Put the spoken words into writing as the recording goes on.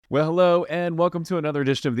Well, hello, and welcome to another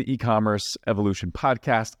edition of the E-Commerce Evolution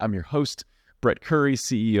Podcast. I'm your host, Brett Curry,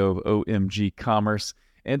 CEO of OMG Commerce.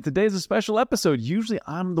 And today's a special episode. Usually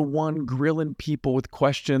I'm the one grilling people with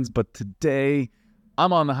questions, but today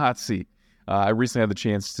I'm on the hot seat. I recently had the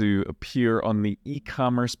chance to appear on the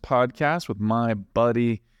E-Commerce Podcast with my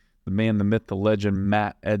buddy, the man, the myth, the legend,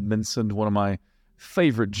 Matt Edmondson, one of my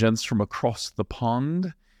favorite gents from across the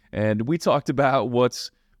pond. And we talked about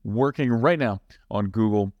what's working right now on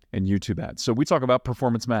Google and YouTube ads. So we talk about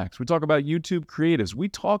Performance Max. We talk about YouTube creatives. We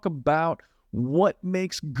talk about what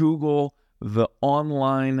makes Google the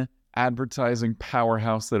online advertising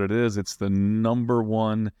powerhouse that it is. It's the number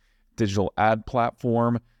one digital ad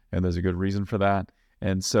platform, and there's a good reason for that.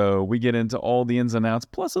 And so we get into all the ins and outs,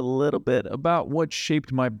 plus a little bit about what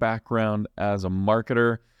shaped my background as a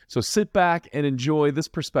marketer. So sit back and enjoy this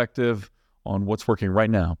perspective on what's working right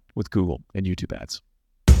now with Google and YouTube ads.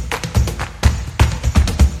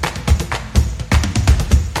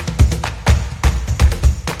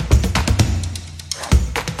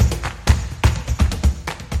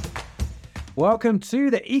 Welcome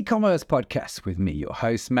to the E-Commerce Podcast with me, your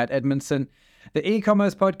host, Matt Edmondson. The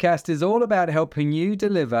E-Commerce Podcast is all about helping you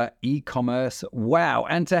deliver e-commerce wow.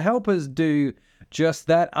 And to help us do just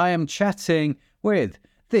that, I am chatting with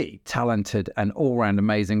the talented and all-round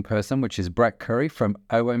amazing person, which is Brett Curry from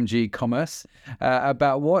OMG Commerce,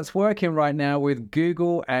 about what's working right now with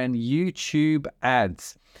Google and YouTube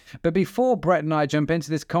ads. But before Brett and I jump into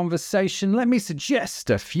this conversation, let me suggest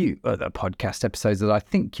a few other podcast episodes that I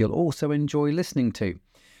think you'll also enjoy listening to.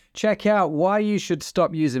 Check out Why You Should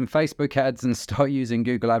Stop Using Facebook Ads and Start Using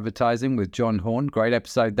Google Advertising with John Horn. Great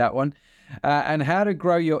episode, that one. And How to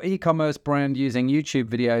Grow Your E-Commerce Brand Using YouTube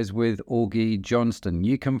Videos with Augie Johnston.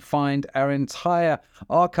 You can find our entire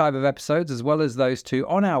archive of episodes, as well as those two,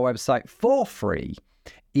 on our website for free,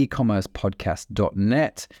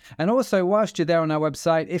 ecommercepodcast.net. And also, whilst you're there on our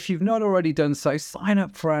website, if you've not already done so, sign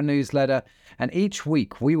up for our newsletter. And each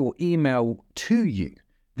week we will email to you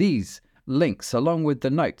these links along with the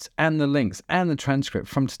notes and the links and the transcript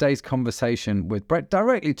from today's conversation with Brett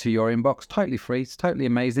directly to your inbox, totally free. It's totally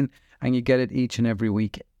amazing. And you get it each and every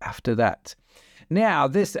week after that. Now,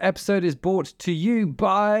 this episode is brought to you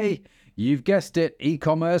by, you've guessed it,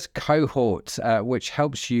 E-Commerce Cohort, which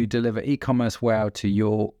helps you deliver e-commerce wow to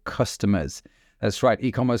your customers. That's right,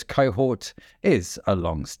 E-Commerce Cohort is a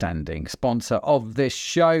long-standing sponsor of this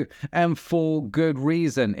show, and for good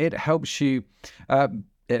reason. It helps you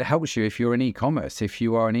if you're in e-commerce, if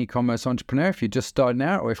you are an e-commerce entrepreneur, if you're just starting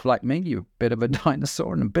out, or if, like me, you're a bit of a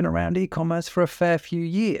dinosaur and have been around e-commerce for a fair few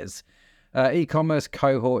years. E-Commerce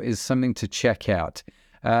Cohort is something to check out.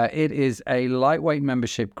 It is a lightweight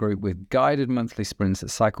membership group with guided monthly sprints that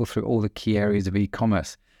cycle through all the key areas of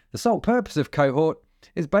e-commerce. The sole purpose of Cohort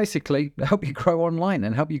is basically to help you grow online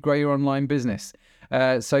and help you grow your online business.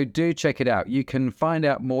 So do check it out. You can find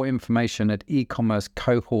out more information at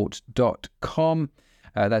ecommercecohort.com.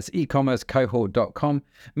 That's ecommercecohort.com.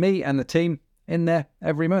 Me and the team in there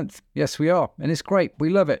every month. Yes, we are. And it's great. We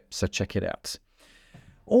love it. So check it out.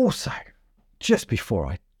 Also, just before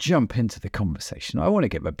I jump into the conversation, I want to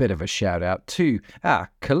give a bit of a shout out to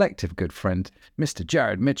our collective good friend, Mr.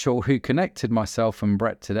 Jared Mitchell, who connected myself and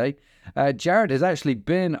Brett today. Jared has actually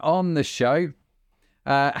been on the show.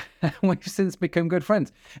 We've since become good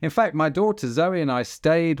friends. In fact, my daughter Zoe and I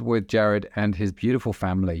stayed with Jared and his beautiful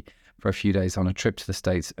family for a few days on a trip to the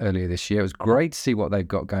States earlier this year. It was great to see what they've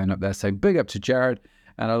got going up there. So big up to Jared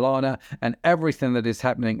and Alana and everything that is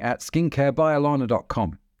happening at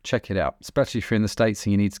skincarebyalana.com. Check it out, especially if you're in the States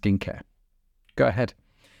and you need skincare. Go ahead.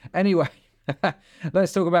 Anyway,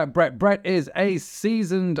 let's talk about Brett. Brett is a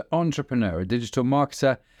seasoned entrepreneur, a digital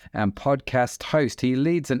marketer and podcast host. He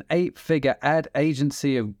leads an 8-figure ad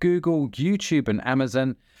agency of Google, YouTube, and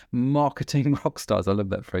Amazon marketing rock stars. I love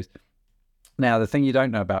that phrase. Now, the thing you don't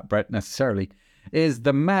know about Brett necessarily is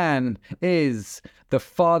the man is the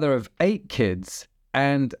father of 8 kids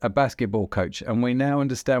and a basketball coach. And we now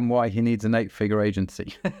understand why he needs an 8-figure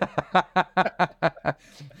agency.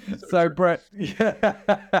 So Brett,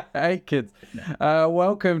 8 kids.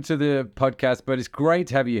 Welcome to the podcast, but it's great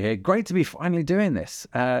to have you here. Great to be finally doing this.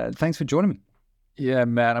 Thanks for joining me. Yeah,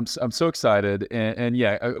 Matt, I'm so excited. And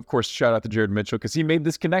yeah, of course, shout out to Jared Mitchell because he made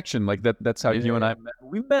this connection. Like that's how you and I met.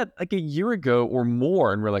 We met like a year ago or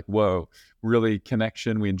more, and we're like, whoa, really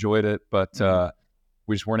connection. We enjoyed it, but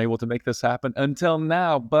we just weren't able to make this happen until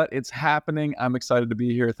now. But it's happening. I'm excited to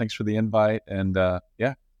be here. Thanks for the invite, and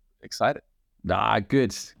yeah, excited.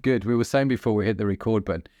 Good. We were saying before we hit the record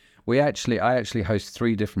button, I actually host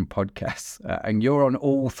 3 different podcasts, and you're on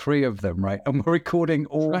all 3 of them, right? And we're recording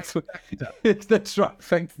all. That's right.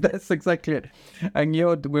 Thanks. That's exactly it. And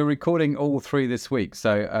we're recording all 3 this week.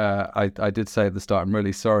 So I did say at the start, I'm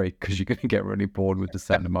really sorry because you're going to get really bored with the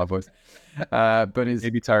sound of my voice. But it's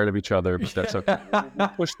Maybe tired of each other, but that's okay. We'll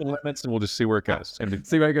push the limits and we'll just see where it goes.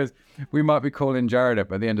 See where it goes. We might be calling Jared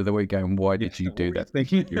up at the end of the week going, "Why did you do that?"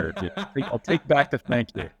 Thank you. I'll take back the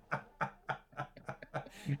thank you.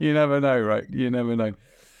 You never know, right? You never know.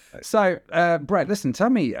 So, Brett, listen, tell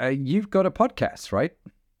me, you've got a podcast, right?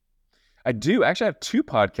 I do. Actually, I have 2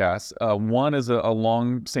 podcasts. One is a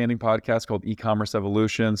long-standing podcast called E-Commerce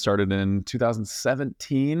Evolution, started in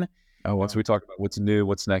 2017. Oh, wow. So we talk about what's new,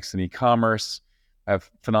 what's next in e-commerce. I have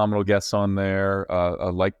phenomenal guests on there,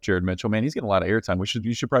 like Jared Mitchell. Man, he's getting a lot of airtime.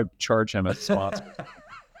 You should probably charge him as a sponsor.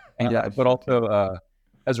 But also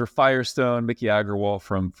Ezra Firestone, Mickey Agarwal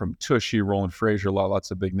from Tushy, Roland Frazier,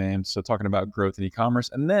 lots of big names. So talking about growth in e-commerce.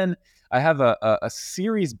 And then I have a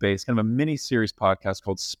series-based, kind of a mini-series podcast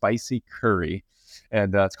called Spicy Curry.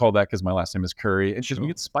 And it's called that because my last name is Curry. And we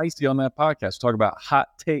get spicy on that podcast. Talk about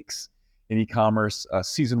hot takes in e-commerce.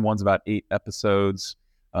 Season 1's about 8 episodes.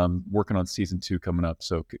 Working on season 2 coming up.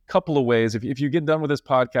 So a couple of ways. If you get done with this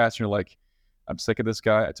podcast and you're like, I'm sick of this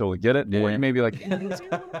guy, I totally get it. Yeah. Or you may be like,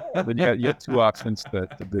 then you have 2 options to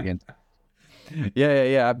dig into.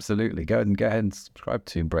 Yeah, absolutely. Go ahead and subscribe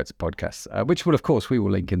to Brett's podcast, which will, of course, we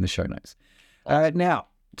will link in the show notes. Awesome. Now,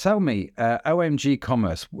 tell me, OMG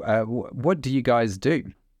Commerce, what do you guys do?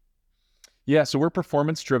 Yeah, so we're a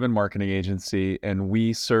performance-driven marketing agency, and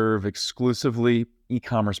we serve exclusively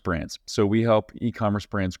e-commerce brands. So we help e-commerce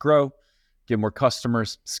brands grow, get more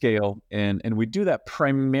customers, scale, and we do that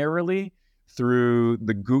primarily through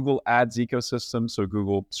the Google Ads ecosystem. So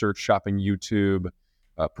Google Search, Shopping, YouTube,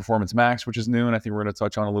 Performance Max, which is new, and I think we're going to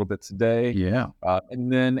touch on a little bit today. Yeah.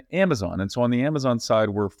 And then Amazon. And so on the Amazon side,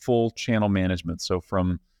 we're full channel management. So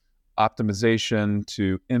from optimization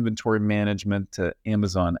to inventory management to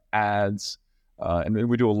Amazon ads. And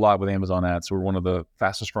we do a lot with Amazon ads. So we're one of the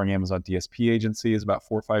fastest growing Amazon DSP agencies about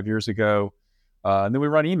 4 or 5 years ago. And then we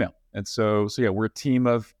run email. And so yeah, we're a team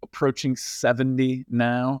of approaching 70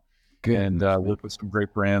 now. Good. And work with some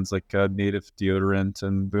great brands like Native Deodorant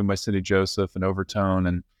and Boom by Cindy Joseph and Overtone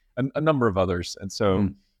and a number of others. And so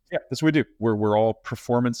yeah, that's what we do. We're all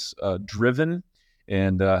performance driven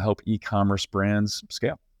and help e-commerce brands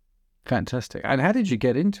scale. Fantastic. And how did you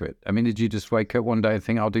get into it? I mean, did you just wake up one day and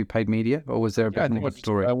think I'll do paid media, or was there a bit more of a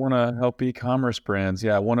story? I want to help e-commerce brands.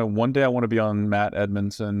 Yeah, one day I want to be on Matt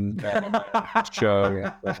Edmondson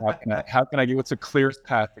show. Yeah. How can I get? What's the clearest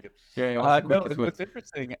path to get? What's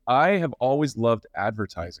interesting, I have always loved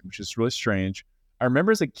advertising, which is really strange. I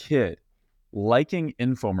remember as a kid liking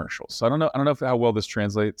infomercials. So I don't know how well this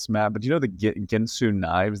translates, Matt, but do you know the Ginsu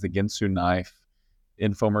knives, the Ginsu knife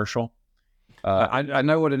infomercial? I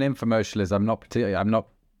know what an infomercial is. I'm not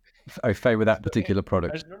au fait with that particular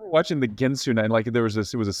product. I just remember watching the Ginsu knife. Like it was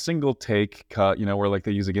a single take cut, where like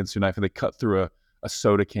they use a Ginsu knife and they cut through a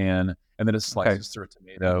soda can and then it slices through a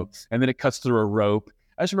tomato and then it cuts through a rope.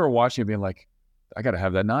 I just remember watching it being like, I got to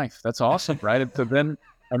have that knife. That's awesome, right? And so then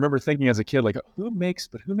I remember thinking as a kid, like, who makes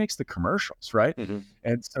the commercials, right? Mm-hmm.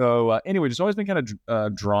 And so anyway, just always been kind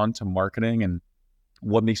of drawn to marketing and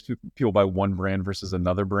what makes people buy one brand versus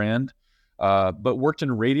another brand. But worked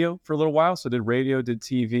in radio for a little while. So did radio, did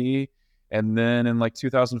TV. And then in like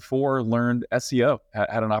 2004, learned SEO,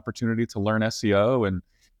 had an opportunity to learn SEO and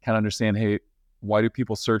kind of understand, hey, why do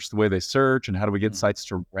people search the way they search? And how do we get sites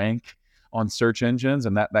to rank on search engines?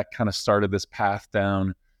 And that kind of started this path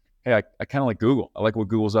down. Hey, I kind of like Google. I like what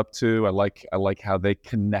Google's up to. I like how they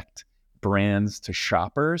connect brands to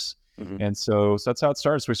shoppers. Mm-hmm. And so that's how it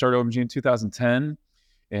started. So we started OMG in 2010.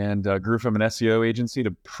 And grew from an SEO agency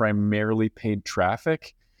to primarily paid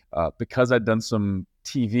traffic because I'd done some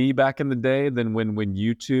TV back in the day. Then when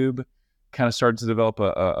YouTube kind of started to develop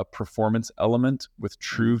a performance element with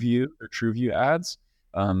TrueView ads,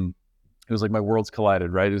 it was like my worlds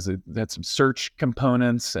collided, right? It had some search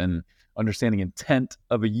components and understanding intent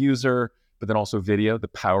of a user, but then also video, the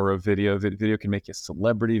power of video. Video can make you a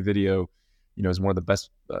celebrity. Video, is one of the best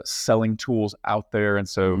selling tools out there. And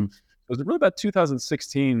so it was really about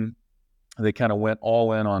 2016, they kind of went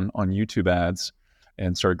all in on YouTube ads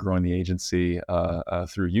and started growing the agency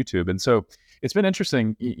through YouTube. And so it's been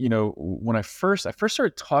interesting, when I first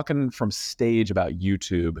started talking from stage about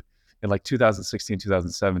YouTube in like 2016,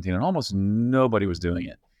 2017, and almost nobody was doing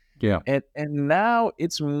it. Yeah. And now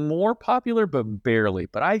it's more popular, but barely.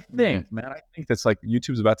 But I think, man, that's like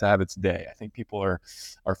YouTube's about to have its day. I think people are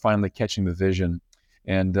finally catching the vision.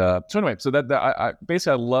 And so anyway, so that I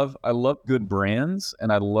basically I love good brands,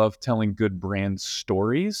 and I love telling good brand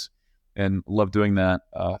stories, and love doing that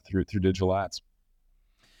through digital ads.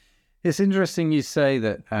 It's interesting you say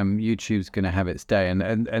that YouTube's going to have its day,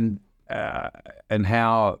 and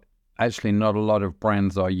how actually not a lot of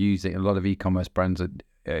brands are using, a lot of e-commerce brands are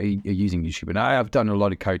using YouTube. And I have done a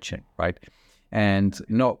lot of coaching, right? And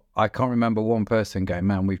I can't remember one person going,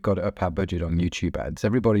 man, we've got to up our budget on YouTube ads.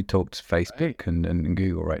 Everybody talked Facebook and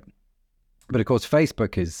Google, right? But of course,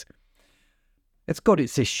 Facebook it's got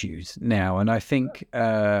its issues now. And I think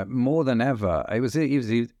more than ever, it was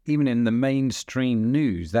even in the mainstream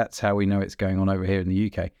news. That's how we know it's going on over here in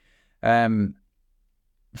the UK.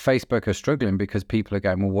 Facebook are struggling because people are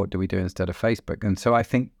going, well, what do we do instead of Facebook? And so I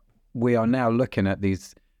think we are now looking at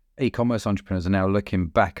these e-commerce entrepreneurs are now looking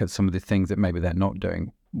back at some of the things that maybe they're not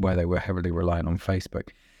doing where they were heavily reliant on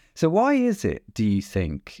Facebook. So why is it, do you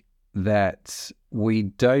think, that we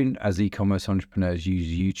don't, as e-commerce entrepreneurs, use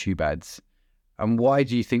YouTube ads? And why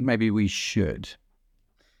do you think maybe we should?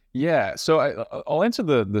 Yeah, so I'll answer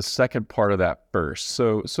the second part of that first.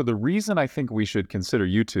 So the reason I think we should consider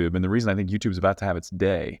YouTube, and the reason I think YouTube is about to have its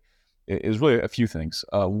day, is really a few things.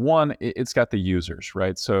 One, it's got the users,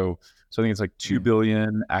 right? So I think it's like 2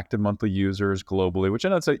 billion active monthly users globally, which I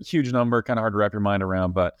know it's a huge number, kind of hard to wrap your mind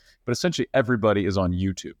around, but essentially everybody is on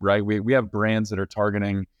YouTube, right? We have brands that are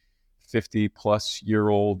targeting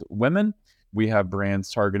 50-plus-year-old women. We have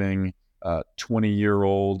brands targeting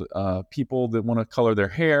 20-year-old people that want to color their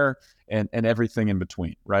hair, and everything in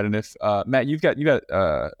between, right? And if Matt, you've got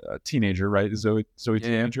a teenager, right? Zoe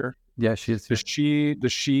teenager. Yeah, she is.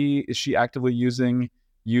 Is she actively using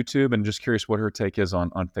YouTube? And just curious what her take is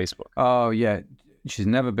on Facebook. Oh yeah, she's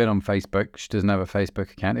never been on Facebook. She doesn't have a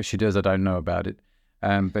Facebook account. If she does, I don't know about it.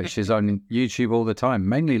 But she's on YouTube all the time,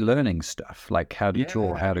 mainly learning stuff like how to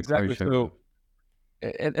draw, how to exactly. crochet.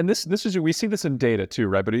 And this is, we see this in data too,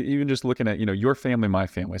 right? But even just looking at, your family, my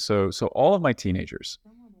family. So all of my teenagers,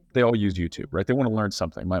 they all use YouTube, right? They want to learn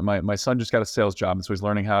something. My son just got a sales job, and so he's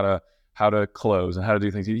learning how to close and how to do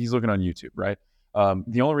things. He's looking on YouTube, right?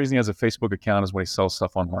 The only reason he has a Facebook account is when he sells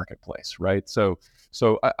stuff on Marketplace, right? So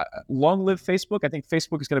long live Facebook. I think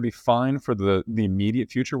Facebook is going to be fine for the immediate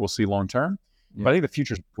future. We'll see long term. Yeah. But I think the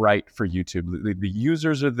future's bright for YouTube. The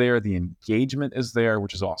users are there. The engagement is there,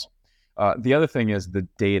 which is awesome. The other thing is the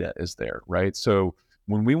data is there, right? So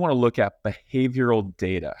when we want to look at behavioral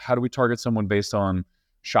data, how do we target someone based on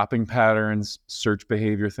shopping patterns, search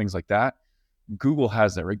behavior, things like that? Google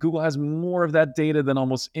has that, right? Google has more of that data than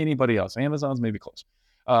almost anybody else. Amazon's maybe close.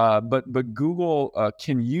 But Google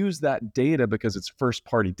can use that data because it's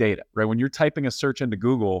first-party data, right? When you're typing a search into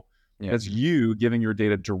Google, that's you giving your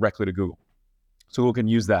data directly to Google. So Google can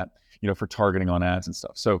use that, for targeting on ads and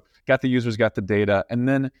stuff. So got the users, got the data, and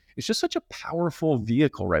then it's just such a powerful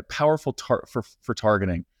vehicle, right? Powerful for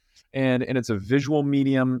targeting, and it's a visual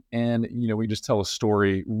medium, and we just tell a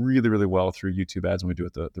story really, really well through YouTube ads when we do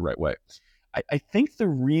it the right way. I think the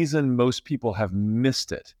reason most people have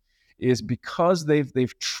missed it is because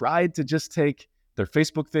they've tried to just take their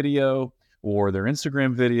Facebook video or their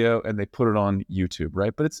Instagram video and they put it on YouTube,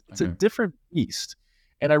 right? But it's a different beast.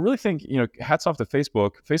 And I really think, hats off to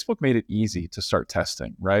Facebook. Facebook made it easy to start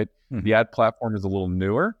testing, right? Mm-hmm. The ad platform is a little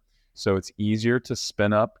newer, so it's easier to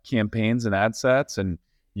spin up campaigns and ad sets, and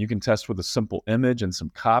you can test with a simple image and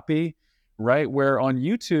some copy, right? Where on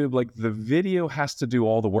YouTube, like the video has to do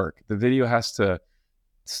all the work. The video has to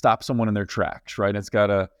stop someone in their tracks, right? It's got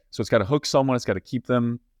to hook someone. It's got to keep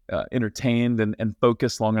them entertained and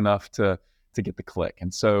focused long enough to get the click.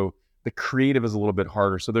 And so the creative is a little bit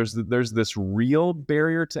harder. So there's this real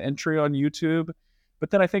barrier to entry on YouTube, but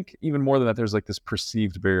then I think even more than that, there's like this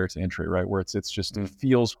perceived barrier to entry, right? Where it's just it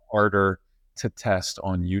feels harder to test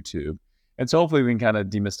on YouTube. And so hopefully we can kind of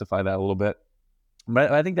demystify that a little bit.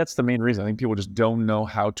 But I think that's the main reason. I think people just don't know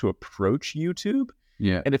how to approach YouTube.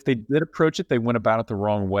 Yeah. And if they did approach it, they went about it the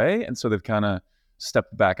wrong way. And so they've kind of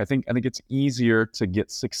stepped back. I think it's easier to get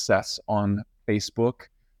success on Facebook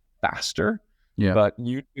faster. Yeah. But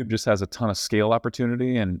YouTube just has a ton of scale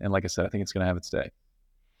opportunity. And like I said, I think it's going to have its day.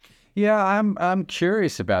 Yeah, I'm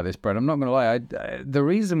curious about this, Brett. I'm not going to lie. The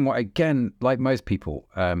reason why, again, like most people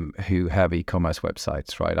who have e-commerce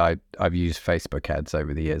websites, right? I've used Facebook ads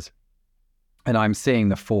over the years, and I'm seeing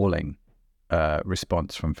the falling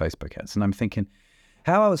response from Facebook ads. And I'm thinking,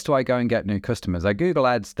 how else do I go and get new customers? Google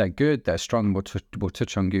ads, they're good, they're strong. We'll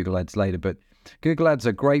touch on Google ads later, but Google ads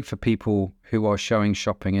are great for people who are showing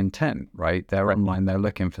shopping intent, right? They're online, they're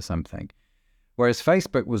looking for something. Whereas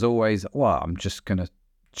Facebook was always, well, I'm just going to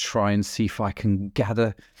try and see if I can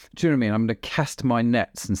gather, do you know what I mean? I'm going to cast my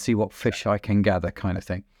nets and see what fish I can gather kind of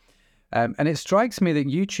thing. And it strikes me that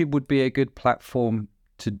YouTube would be a good platform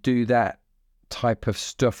to do that type of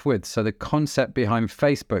stuff with. So the concept behind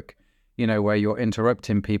Facebook, where you're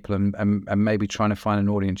interrupting people and maybe trying to find an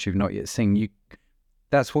audience you've not yet seen,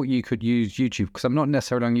 that's what you could use YouTube, because I'm not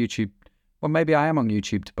necessarily on YouTube. Well, maybe I am on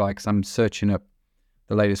YouTube to buy because I'm searching up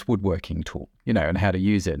the latest woodworking tool, and how to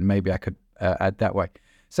use it. And maybe I could add that way.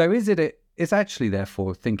 So it's actually,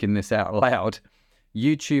 therefore, thinking this out loud,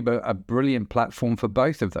 YouTube a brilliant platform for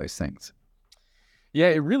both of those things. Yeah,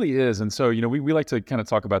 it really is. And so, we like to kind of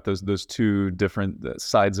talk about those two different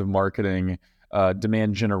sides of marketing.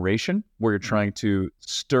 Demand generation, where you're trying to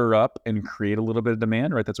stir up and create a little bit of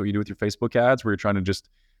demand, right? That's what you do with your Facebook ads, where you're trying to just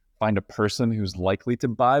find a person who's likely to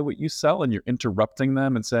buy what you sell, and you're interrupting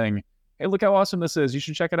them and saying, hey, look how awesome this is. You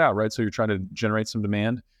should check it out, right? So you're trying to generate some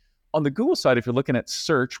demand. On the Google side, if you're looking at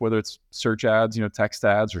search, whether it's search ads, text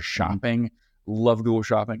ads, or shopping, love Google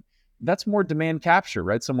Shopping, that's more demand capture,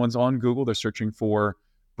 right? Someone's on Google, they're searching for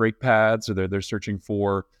brake pads, or they're searching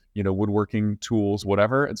for woodworking tools,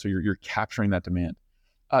 whatever. And so you're capturing that demand.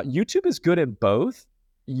 YouTube is good at both.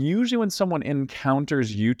 Usually when someone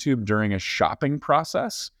encounters YouTube during a shopping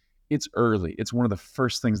process, it's early. It's one of the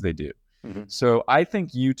first things they do. Mm-hmm. So I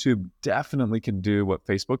think YouTube definitely can do what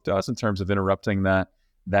Facebook does in terms of interrupting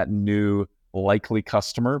that new likely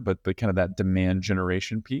customer, but kind of that demand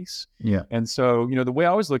generation piece. Yeah. And so, the way I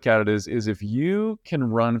always look at it is if you can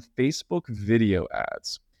run Facebook video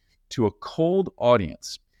ads to a cold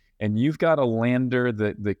audience, and you've got a lander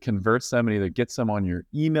that converts them and either gets them on your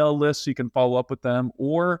email list so you can follow up with them,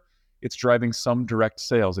 or it's driving some direct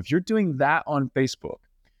sales. If you're doing that on Facebook,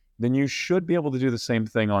 then you should be able to do the same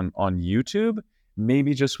thing on YouTube,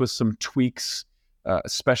 maybe just with some tweaks,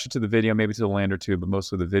 especially to the video, maybe to the lander too, but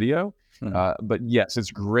mostly the video. But yes,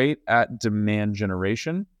 it's great at demand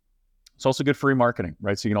generation. It's also good for remarketing,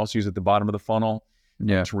 right? So you can also use it at the bottom of the funnel to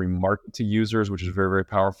remarket to users, which is very, very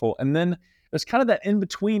powerful. And then there's kind of that in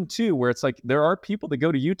between too, where it's like there are people that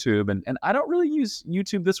go to YouTube, and I don't really use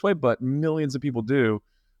YouTube this way, but millions of people do,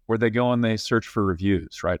 where they go and they search for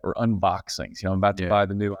reviews, right? Or unboxings. I'm about to buy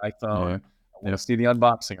the new iPhone. I want to see the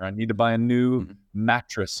unboxing, or I need to buy a new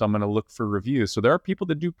mattress, so I'm going to look for reviews. So there are people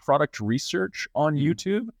that do product research on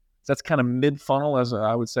YouTube. So that's kind of mid-funnel, as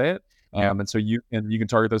I would say it. And so you can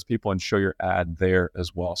target those people and show your ad there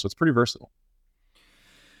as well. So it's pretty versatile.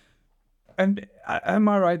 And am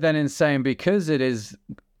I right then in saying, because it is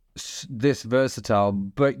this versatile,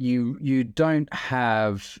 but you don't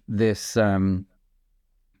have this,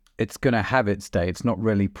 it's going to have its day. It's not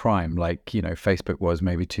really prime like, Facebook was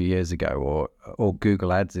maybe 2 years ago, or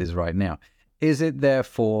Google Ads is right now. Is it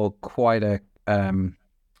therefore quite a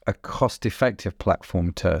cost-effective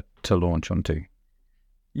platform to launch onto?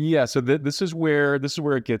 Yeah, so this is where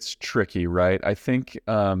it gets tricky, right? I think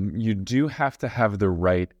you do have to have the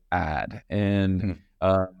right ad, and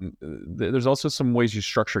there's also some ways you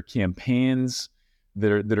structure campaigns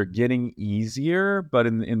that are getting easier. But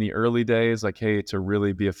in the early days, like, hey, to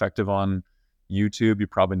really be effective on YouTube, you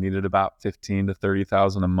probably needed about $15,000 to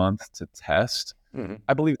 $30,000 a month to test.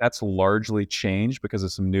 I believe that's largely changed because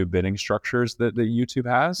of some new bidding structures that YouTube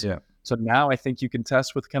has. Yeah. So now I think you can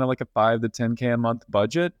test with kind of like a $5,000 to $10,000 a month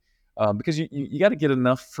budget, because you got to get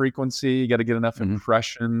enough frequency, you got to get enough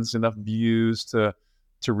impressions, enough views to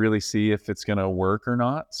really see if it's going to work or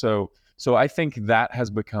not. So I think that has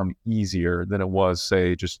become easier than it was,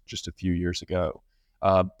 say, just a few years ago.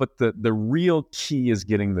 But the real key is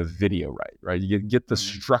getting the video right? You get the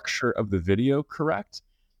structure of the video correct,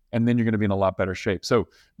 and then you're going to be in a lot better shape. So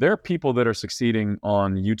there are people that are succeeding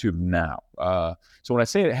on YouTube now. So when I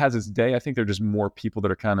say it has its day, I think there are just more people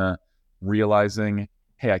that are kind of realizing,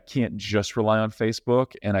 hey, I can't just rely on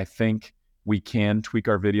Facebook, and I think we can tweak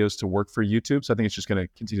our videos to work for YouTube. So I think it's just going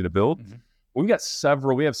to continue to build. We have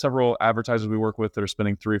several advertisers we work with that are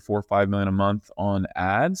spending $3, $4, $5 million a month on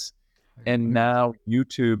ads. And now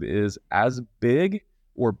YouTube is as big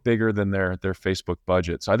or bigger than their Facebook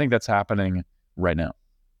budget. So I think that's happening right now.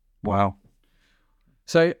 Wow.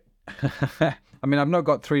 So, I mean, I've not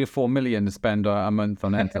got 3 to 4 million to spend a month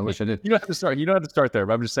on ads. I wish I did. You don't have to start there,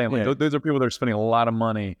 but I'm just saying, like, those are people that are spending a lot of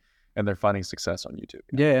money and they're finding success on YouTube.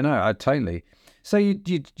 Yeah, no, I totally. So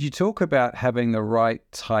you talk about having the right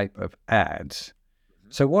type of ads.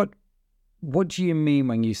 So what do you mean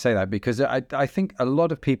when you say that? Because I think a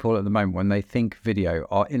lot of people at the moment, when they think video,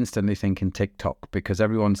 are instantly thinking TikTok, because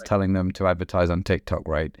everyone's telling them to advertise on TikTok,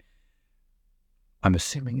 right? I'm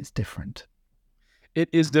assuming it's different. It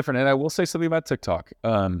is different. And I will say something about TikTok.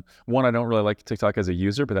 One, I don't really like TikTok as a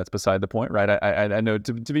user, but that's beside the point, right? I know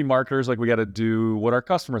to be marketers, like, we got to do what our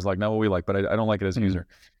customers like, not what we like, but I don't like it as a user.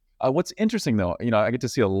 What's interesting though, I get to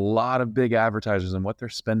see a lot of big advertisers and what they're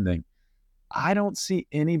spending. I don't see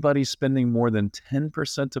anybody spending more than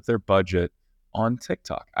 10% of their budget on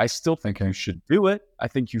TikTok. I still think you should do it. I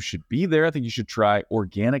think you should be there. I think you should try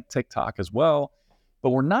organic TikTok as well.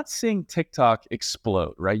 But we're not seeing TikTok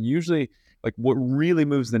explode, right? Usually, like what really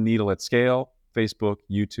moves the needle at scale, Facebook,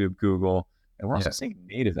 YouTube, Google, and we're also seeing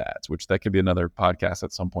native ads, which that could be another podcast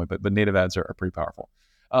at some point, but native ads are pretty powerful.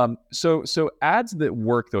 So ads that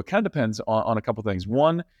work, though, it kind of depends on a couple things.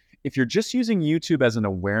 One, if you're just using YouTube as an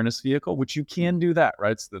awareness vehicle, which you can do that,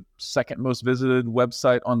 right? It's the second most visited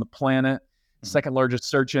website on the planet, second largest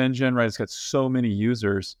search engine, right? It's got so many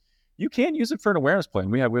users. You can use it for an awareness play.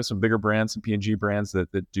 And we have some bigger brands, some P&G brands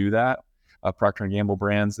that do that, Procter & Gamble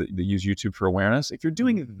brands that use YouTube for awareness. If you're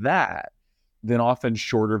doing that, then often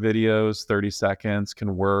shorter videos, 30 seconds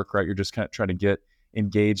can work, right? You're just kind of trying to get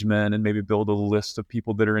engagement and maybe build a list of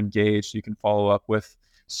people that are engaged so you can follow up with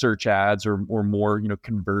search ads or more,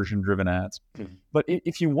 conversion-driven ads. But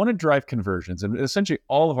if you want to drive conversions, and essentially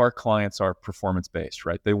all of our clients are performance-based,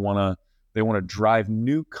 right? They want to drive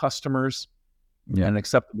new customers at an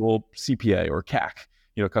acceptable CPA or CAC,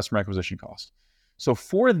 customer acquisition cost. So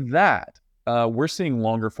for that, we're seeing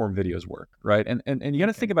longer form videos work, right? And you got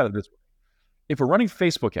to think about it this way. If we're running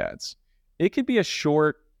Facebook ads, it could be a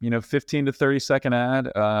short, 15 to 30 second ad.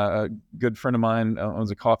 A good friend of mine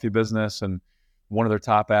owns a coffee business, and one of their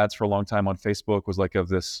top ads for a long time on Facebook was like of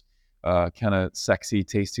this kind of sexy,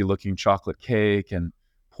 tasty looking chocolate cake and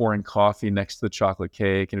pouring coffee next to the chocolate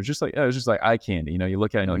cake. And it was just like eye candy. You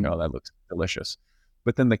look at it and you're like, oh, that looks delicious.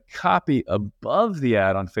 But then the copy above the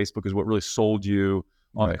ad on Facebook is what really sold you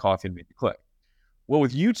on the coffee and made you click. Well,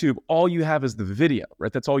 with YouTube, all you have is the video,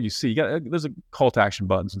 right? That's all you see. There's a call to action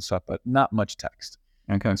buttons and stuff, but not much text.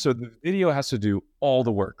 Okay. So the video has to do all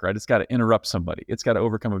the work, right? It's got to interrupt somebody. It's got to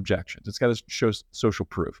overcome objections. It's got to show social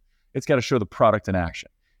proof. It's got to show the product in action.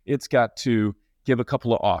 It's got to give a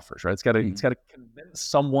couple of offers, right? It's got to convince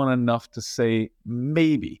someone enough to say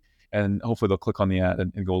maybe, and hopefully they'll click on the ad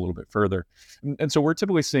and go a little bit further. And so we're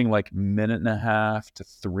typically seeing like 1.5 to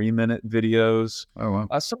 3 minute videos. Oh,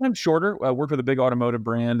 wow. Sometimes shorter. I work with a big automotive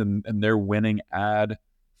brand, and their winning ad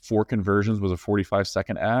for conversions was a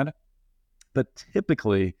 45-second ad. But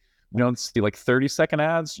typically, we don't see like 30-second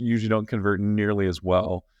ads usually don't convert nearly as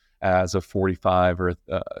well as a 45 or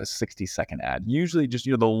a 60-second ad. Usually just,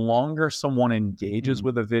 the longer someone engages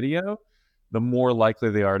with a video, the more likely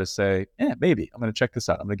they are to say, maybe I'm going to check this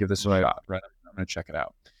out. I'm going to give this a shot, right? I'm going to check it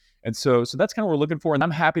out. And so that's kind of what we're looking for. And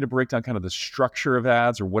I'm happy to break down kind of the structure of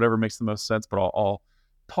ads or whatever makes the most sense, but I'll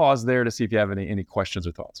pause there to see if you have any questions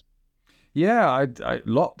or thoughts. Yeah, I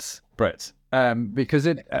lots, Brett. Because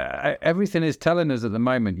everything is telling us at the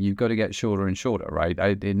moment you've got to get shorter and shorter, right?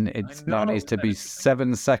 It now needs to be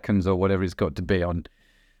 7 seconds or whatever it's got to be on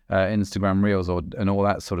Instagram Reels and all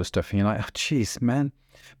that sort of stuff. And you're like, oh, geez, man.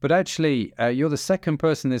 But actually, you're the second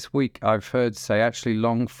person this week I've heard say actually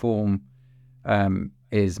long form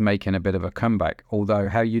is making a bit of a comeback. Although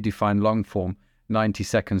how you define long form, 90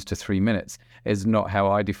 seconds to 3 minutes, is not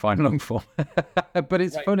how I define long form. But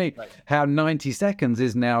it's funny how 90 seconds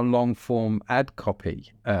is now long form ad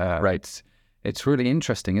copy. Right. It's really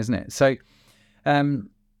interesting, isn't it? So,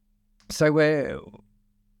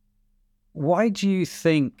 why do you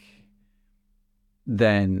think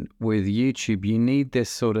then with YouTube you need this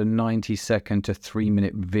sort of 90 second to 3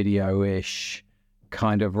 minute video-ish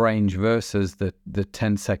kind of range versus the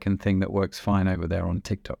 10-second thing that works fine over there on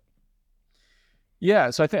TikTok?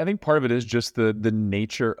 Yeah, so I think part of it is just the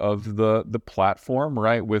nature of the platform,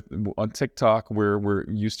 right? On TikTok, we're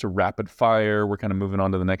used to rapid fire. We're kind of moving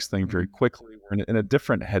on to the next thing very quickly. We're in a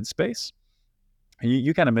different headspace. And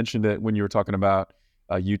you kind of mentioned it when you were talking about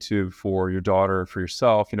YouTube for your daughter, for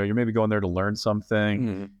yourself. You're maybe going there to learn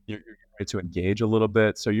something. You're ready to engage a little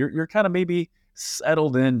bit. So you're kind of maybe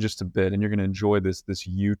settled in just a bit, and you're going to enjoy this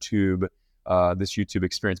YouTube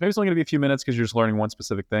experience. Maybe it's only going to be a few minutes because you're just learning one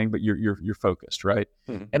specific thing, but you're focused, right?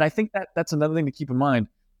 And I think that's another thing to keep in mind.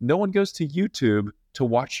 No one goes to YouTube to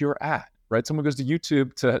watch your ad, right? Someone goes to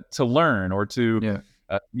YouTube to learn or to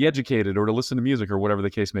be educated or to listen to music or whatever the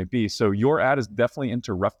case may be. So your ad is definitely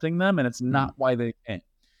interrupting them, and it's not why they came.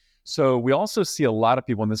 So we also see a lot of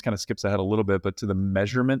people, and this kind of skips ahead a little bit, but to the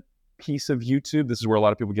measurement piece of YouTube, this is where a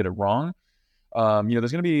lot of people get it wrong.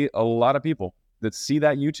 There's going to be a lot of people that see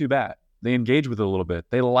that YouTube ad. They engage with it a little bit.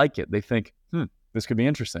 They like it. They think, this could be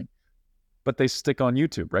interesting. But they stick on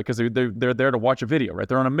YouTube, right? Because they're there to watch a video, right?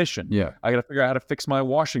 They're on a mission. Yeah. I got to figure out how to fix my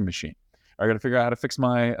washing machine. I got to figure out how to fix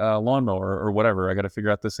my lawnmower or whatever. I got to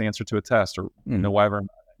figure out this answer to a test or whatever on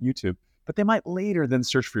YouTube. But they might later then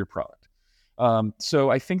search for your product.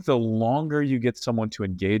 So I think the longer you get someone to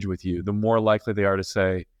engage with you, the more likely they are to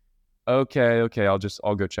say, okay,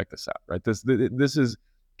 I'll go check this out, right? This is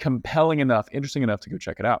compelling enough, interesting enough to go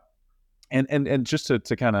check it out. And just to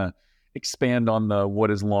kind of expand on the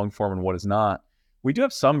what is long form and what is not, we do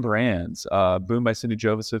have some brands. Boom by Cindy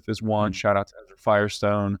Joseph is one. Shout out to Ezra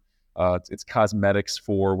Firestone. It's cosmetics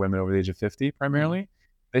for women over the age of 50 primarily.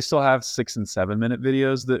 They still have 6 and 7 minute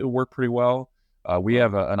videos that work pretty well. We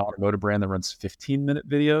have an automotive brand that runs 15-minute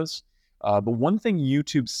videos. But one thing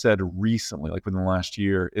YouTube said recently, like within the last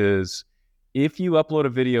year, is if you upload a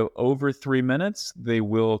video over 3 minutes, they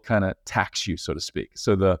will kind of tax you, so to speak.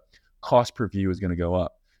 So the cost per view is going to go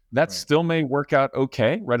up. That still may work out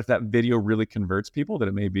okay, right? If that video really converts people, that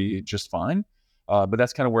it may be just fine. But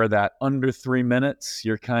that's kind of where that under 3 minutes,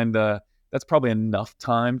 that's probably enough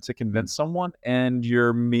time to convince someone, and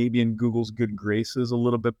you're maybe in Google's good graces a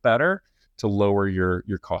little bit better to lower your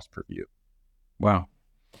cost per view. Wow.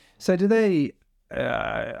 So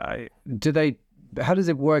how does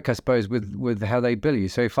it work, I suppose, with how they bill you?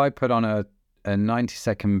 So if I put on a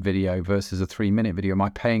 90-second video versus a 3-minute video, am I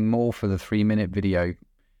paying more for the 3-minute video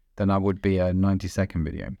than I would be a 90-second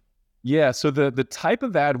video? Yeah, so the type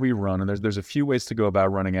of ad we run, and there's a few ways to go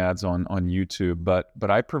about running ads on YouTube, but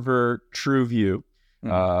I prefer True View,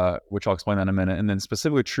 which I'll explain that in a minute, and then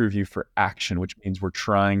specifically True View for action, which means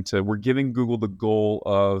we're giving Google the goal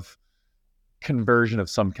of conversion of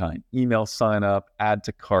some kind, email sign up, add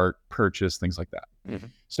to cart, purchase, things like that.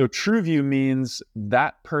 So True View means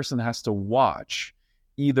that person has to watch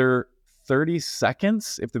either 30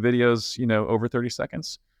 seconds if the video's over 30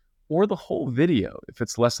 seconds, or the whole video if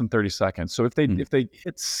it's less than 30 seconds. So if they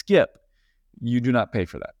hit skip, you do not pay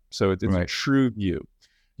for that. So it's a True View.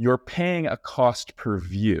 You're paying a cost per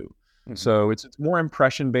view. So it's more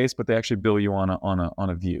impression based, but they actually bill you on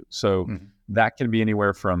a view. So that can be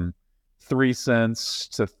anywhere from 3 cents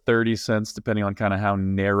to 30 cents, depending on kind of how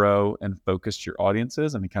narrow and focused your audience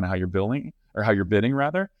is, and kind of how you're billing, or how you're bidding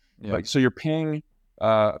rather. Yeah. So you're paying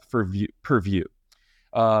per view.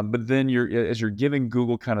 But then as you're giving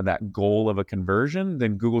Google kind of that goal of a conversion,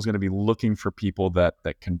 then Google's going to be looking for people that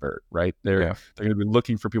convert, right? They're going to be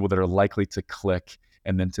looking for people that are likely to click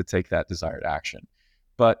and then to take that desired action.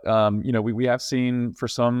 But we have seen for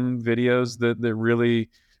some videos that really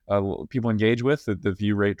people engage with, the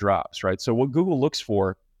view rate drops, right? So what Google looks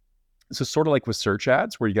for, so sort of like with search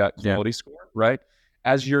ads where you got quality score, right?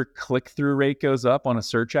 As your click-through rate goes up on a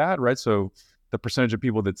search ad, right? So the percentage of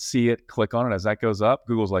people that see it, click on it, as that goes up,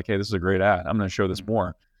 Google's like, hey, this is a great ad. I'm going to show this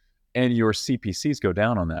more. And your CPCs go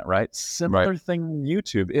down on that, right? Similar thing on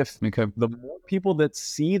YouTube. If the more people that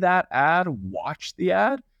see that ad watch the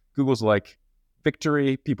ad, Google's like,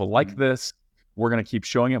 victory, people like this. We're going to keep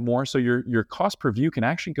showing it more. So your cost per view can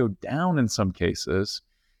actually go down in some cases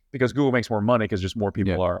because Google makes more money because just more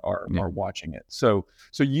people are watching it. So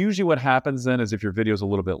usually what happens then is if your video is a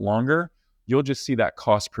little bit longer, you'll just see that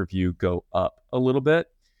cost per view go up a little bit.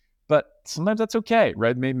 But sometimes that's okay,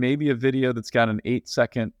 right? Maybe a video that's got an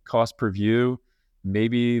 8-second cost per view,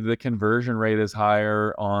 maybe the conversion rate is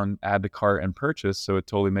higher on add to cart and purchase, so it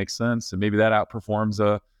totally makes sense. And maybe that outperforms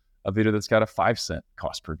a video that's got a 5-cent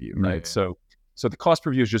cost per view, right? So the cost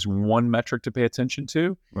per view is just one metric to pay attention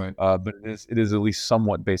to, right? But it is at least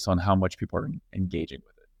somewhat based on how much people are engaging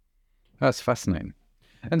with it. That's fascinating.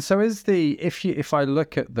 And so if I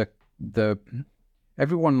look at the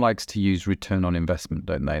everyone likes to use return on investment,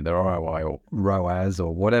 don't they? The ROI or ROAS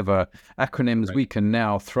or whatever acronyms we can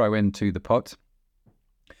now throw into the pot.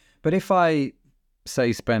 But if I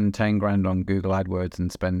say spend 10 grand on Google AdWords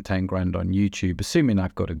and spend 10 grand on YouTube, assuming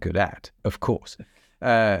I've got a good ad, of course,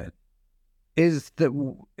 is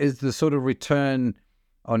the sort of return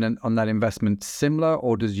on that investment similar,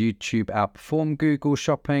 or does YouTube outperform Google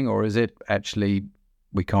Shopping, or is it actually,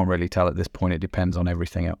 we can't really tell at this point, it depends on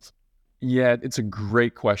everything else? Yeah, it's a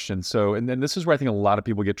great question. So, and then this is where I think a lot of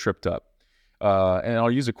people get tripped up. And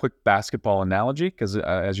I'll use a quick basketball analogy because,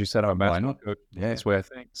 as you said, I'm a basketball coach. That's the way I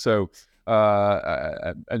think. So,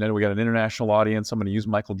 and then we got an international audience. I'm going to use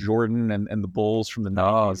Michael Jordan and the Bulls from the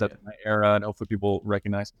 90s. That's my era, and hopefully people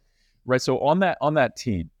recognize. Right. So on that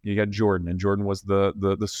team, you got Jordan, and Jordan was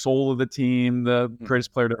the soul of the team, the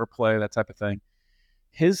greatest player to ever play, that type of thing.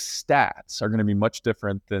 His stats are going to be much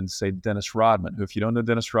different than, say, Dennis Rodman, who, if you don't know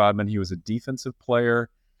Dennis Rodman, he was a defensive player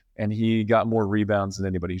and he got more rebounds than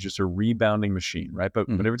anybody. He's just a rebounding machine, right? But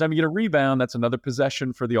every time you get a rebound, that's another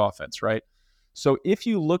possession for the offense, right? So if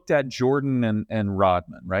you looked at Jordan and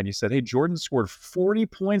Rodman, right, you said, hey, Jordan scored 40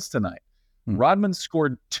 points tonight. Rodman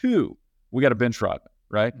scored 2. We got to bench Rodman,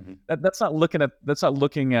 right? That's not looking at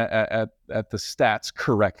the stats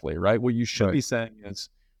correctly, right? What you should be saying is,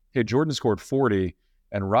 hey, Jordan scored 40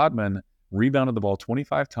 and Rodman rebounded the ball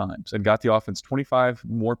 25 times and got the offense 25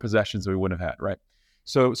 more possessions than we wouldn't have had, right?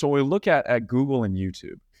 So when we look at Google and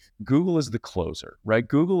YouTube, Google is the closer, right?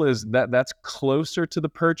 Google is that's closer to the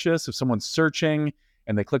purchase. If someone's searching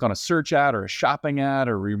and they click on a search ad or a shopping ad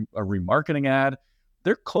or a remarketing ad,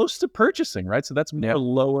 they're close to purchasing, right? So that's more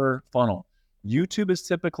lower funnel. YouTube is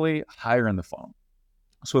typically higher in the funnel.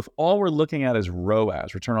 So if all we're looking at is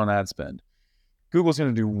ROAS, return on ad spend, Google's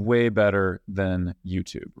going to do way better than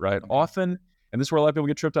YouTube, right? Often, and this is where a lot of people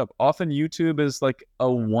get tripped up, often YouTube is like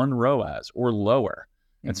a 1 ROAS or lower.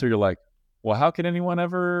 And so you're like, well, how can anyone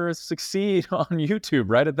ever succeed on YouTube,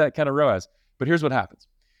 right, at that kind of ROAS? But here's what happens.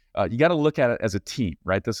 You got to look at it as a team,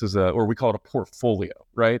 right? This is or we call it a portfolio,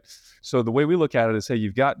 right? So the way we look at it is, say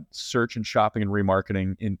you've got search and shopping and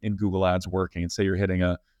remarketing in Google Ads working, and say you're hitting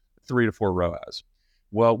a 3 to 4 ROAS.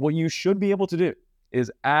 Well, what you should be able to do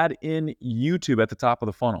is add in YouTube at the top of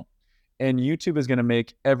the funnel. And YouTube is going to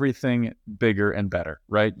make everything bigger and better,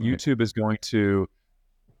 right? YouTube is going to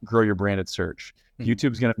grow your branded search.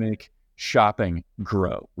 YouTube is going to make shopping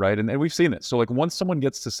grow, right? And we've seen this. So like once someone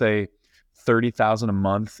gets to say 30,000 a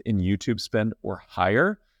month in YouTube spend or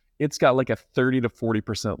higher, it's got like a 30 to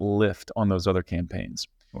 40% lift on those other campaigns.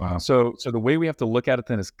 Wow. So the way we have to look at it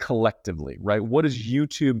then is collectively, right? What does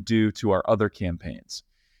YouTube do to our other campaigns?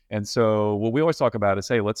 And so what we always talk about is,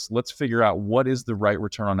 hey, let's figure out what is the right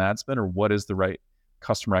return on ad spend or what is the right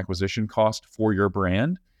customer acquisition cost for your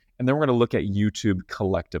brand. And then we're going to look at YouTube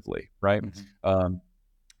collectively, right?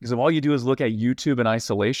 Because if all you do is look at YouTube in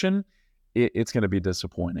isolation, it's going to be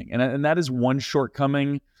disappointing. And that is one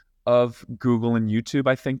shortcoming of Google and YouTube,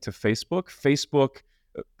 I think, to Facebook. Facebook,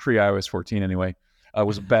 pre-iOS 14 anyway,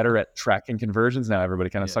 was better at tracking conversions. Now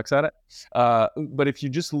everybody kind of sucks at it. But if you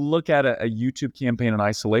just look at a YouTube campaign in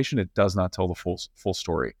isolation, it does not tell the full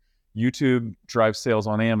story. YouTube drives sales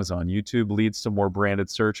on Amazon. YouTube leads to more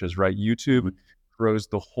branded searches, right? YouTube grows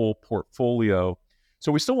the whole portfolio.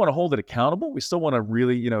 So we still want to hold it accountable. We still want to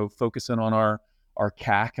really, focus in on our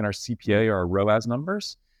CAC and our CPA or our ROAS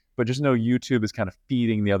numbers. But just know YouTube is kind of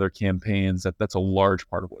feeding the other campaigns. That's a large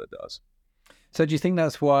part of what it does. So do you think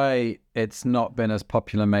that's why it's not been as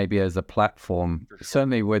popular maybe as a platform?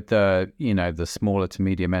 Certainly with the smaller to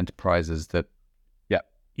medium enterprises that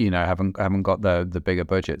haven't got the bigger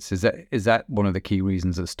budgets. Is that one of the key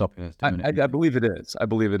reasons that's stopping us doing it? I believe it is. I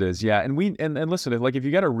believe it is. Yeah. And listen, if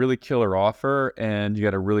you got a really killer offer and you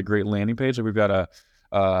got a really great landing page, like we've got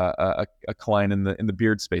a client in the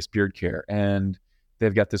beard space, beard care, and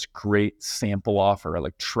they've got this great sample offer,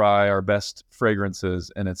 like try our best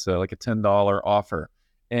fragrances, and it's like a $10 offer,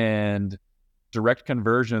 and direct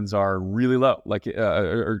conversions are really low,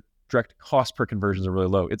 or direct cost per conversions are really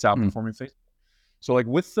low. It's outperforming Facebook. So like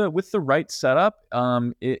with the right setup,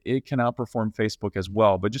 it can outperform Facebook as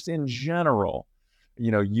well. But just in general,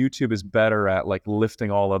 YouTube is better at like lifting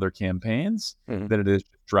all other campaigns than it is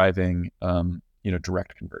driving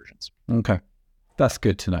direct conversions. Okay, that's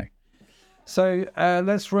good to know. So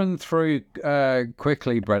let's run through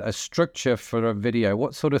quickly, Brett, a structure for a video.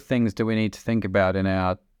 What sort of things do we need to think about in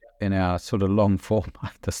our sort of long form?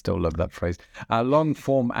 I still love that phrase. Our long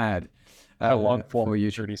form ad. Long form for you.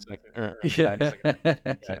 30 seconds. 90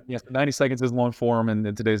 seconds. Yes, 90 seconds is long form in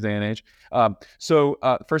today's day and age. So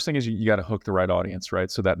first thing is you got to hook the right audience, right?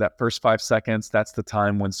 So that first 5 seconds, that's the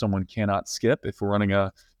time when someone cannot skip. If we're running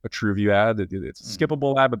a TrueView ad, it's a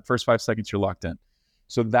skippable ad, but the first 5 seconds you're locked in.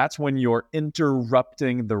 So that's when you're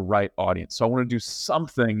interrupting the right audience. So I want to do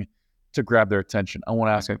something to grab their attention. I want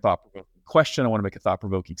to ask a thought-provoking question. I want to make a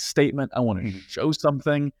thought-provoking statement. I want to show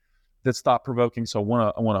something that's thought-provoking. So I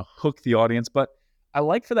want to hook the audience, but I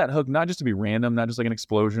like for that hook not just to be random, not just like an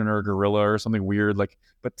explosion or a gorilla or something weird,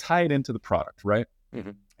 but tie it into the product, right?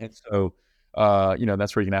 And so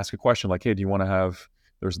that's where you can ask a question like, hey, do you want to have?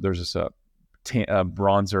 There's this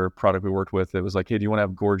bronzer product we worked with. It was like, hey, do you want to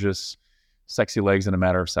have gorgeous, sexy legs in a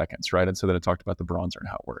matter of seconds, right? And so then it talked about the bronzer and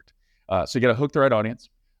how it worked. So you got to hook the right audience.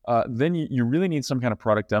 Then you really need some kind of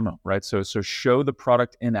product demo, right? So show the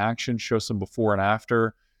product in action, show some before and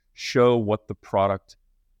after, show what the product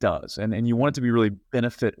does. And you want it to be really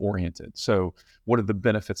benefit oriented. So what are the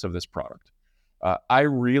benefits of this product? I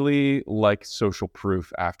really like social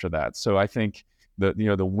proof after that. So I think the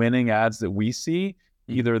winning ads that we see,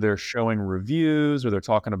 either they're showing reviews or they're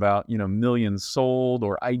talking about, millions sold,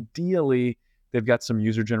 or ideally they've got some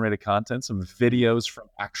user generated content, some videos from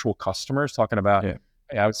actual customers talking about, hey,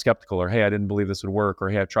 I was skeptical, or hey, I didn't believe this would work, or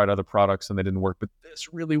hey, I tried other products and they didn't work, but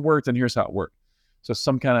this really worked and here's how it worked. So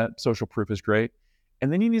some kind of social proof is great.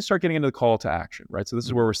 And then you need to start getting into the call to action, right? So this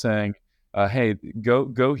is where we're saying, hey,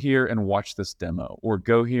 go here and watch this demo, or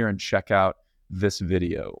go here and check out this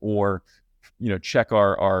video, or check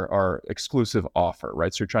our exclusive offer,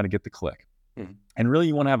 right? So you're trying to get the click. And really,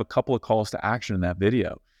 you want to have a couple of calls to action in that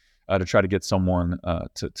video to try to get someone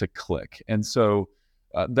to click. And so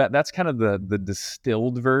that's kind of the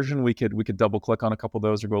distilled version. We could double click on a couple of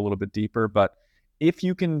those or go a little bit deeper. But if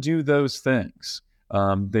you can do those things,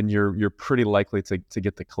 then you're pretty likely to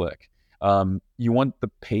get the click. You want the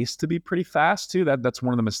pace to be pretty fast too. That's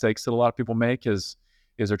one of the mistakes that a lot of people make is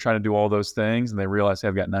they're trying to do all those things and they realize, hey,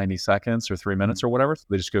 I've got 90 seconds or 3 minutes or whatever. So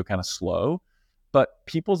they just go kind of slow. But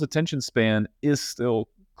people's attention span is still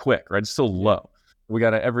quick, right? It's still low. We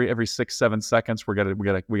got to every 6-7 seconds, we got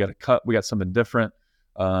to cut. We got something different.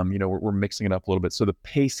 We're mixing it up a little bit. So the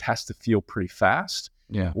pace has to feel pretty fast,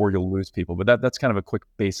 or you'll lose people. But that's kind of a quick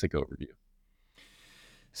basic overview.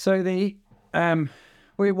 So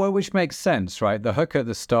which makes sense, right? The hook at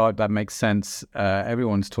the start, that makes sense.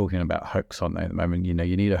 Everyone's talking about hooks on there at the moment. You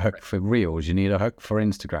need a hook for Reels, you need a hook for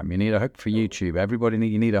Instagram, you need a hook for YouTube.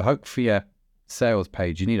 You need a hook for your sales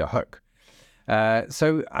page. You need a hook.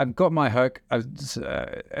 So I've got my hook,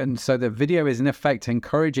 and so the video is in effect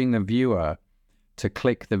encouraging the viewer to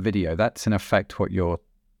click the video. That's in effect what you're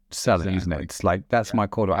selling, isn't it? It's like, that's my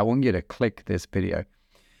call to, I want you to click this video.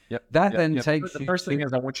 Then takes the first thing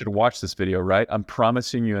is I want you to watch this video, right? I'm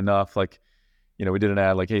promising you enough. Like, we did an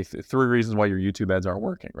ad like, hey, 3 reasons why your YouTube ads aren't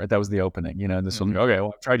working, right? That was the opening, and this was, okay,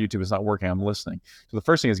 well, I've tried YouTube, it's not working, I'm listening. So the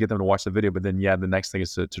first thing is get them to watch the video, but then, the next thing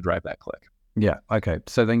is to drive that click. Yeah, okay.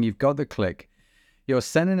 So then you've got the click. You're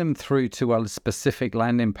sending them through to a specific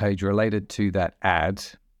landing page related to that ad.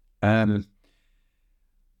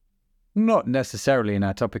 Not necessarily in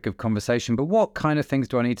our topic of conversation, but what kind of things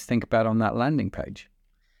do I need to think about on that landing page?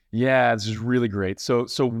 Yeah, this is really great. So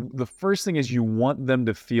the first thing is you want them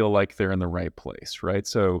to feel like they're in the right place, right?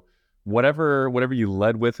 So whatever you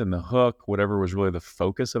led with in the hook, whatever was really the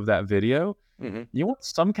focus of that video, you want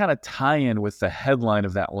some kind of tie-in with the headline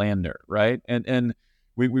of that lander, right? And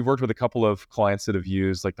we've worked with a couple of clients that have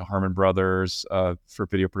used like the Harmon Brothers for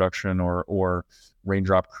video production or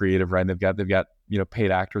Raindrop Creative, right? And they've got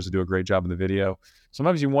paid actors that do a great job in the video.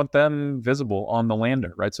 Sometimes you want them visible on the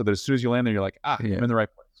lander, right? So that as soon as you land there, you're like, I'm in the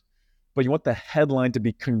right place. But you want the headline to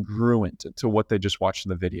be congruent to what they just watched in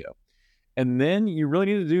the video. And then you really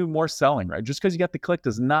need to do more selling, right? Just because you got the click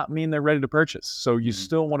does not mean they're ready to purchase. So you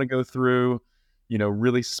still want to go through,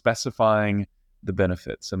 really specifying the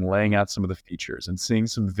benefits and laying out some of the features and seeing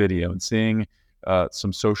some video and seeing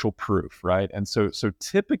some social proof, right? And so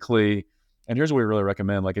typically, and here's what we really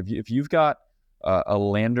recommend, like if you've got a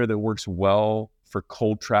lander that works well for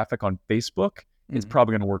cold traffic on Facebook, it's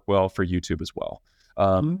probably going to work well for YouTube as well.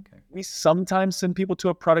 We sometimes send people to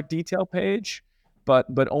a product detail page, but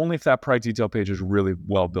only if that product detail page is really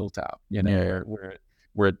well built out,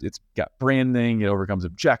 where it's got branding, it overcomes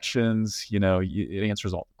objections, it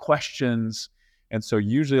answers all the questions. And so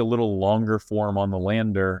usually a little longer form on the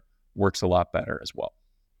lander works a lot better as well.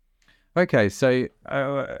 Okay, so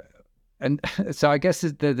so I guess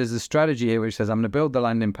there's a strategy here which says I'm going to build the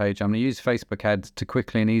landing page. I'm going to use Facebook ads to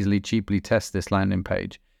quickly and easily, cheaply test this landing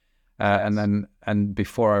page, and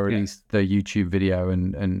before I release the YouTube video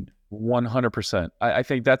and 100%. I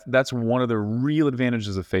think that's one of the real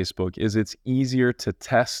advantages of Facebook is it's easier to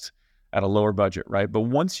test at a lower budget, right? But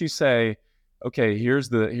once you say, okay, here's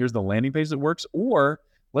the landing page that works, or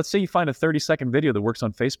let's say you find a 30-second video that works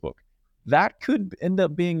on Facebook, that could end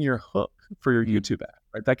up being your hook for your YouTube ad,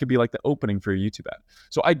 right? That could be like the opening for your YouTube ad.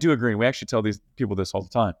 So I do agree. And we actually tell these people this all the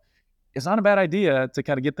time. It's not a bad idea to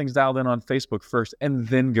kind of get things dialed in on Facebook first and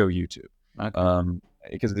then go YouTube. Okay.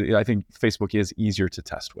 Because I think Facebook is easier to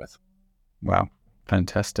test with. Wow.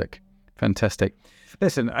 Fantastic.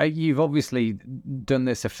 Listen, you've obviously done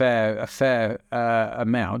this a fair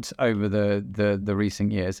amount over the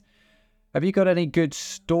recent years. Have you got any good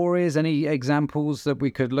stories, any examples that we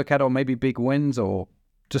could look at, or maybe big wins, or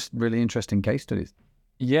just really interesting case studies?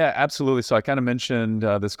 Yeah, absolutely. So I kind of mentioned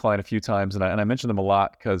this client a few times, and I mentioned them a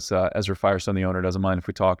lot because Ezra Firestone, the owner, doesn't mind if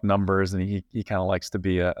we talk numbers, and he kind of likes to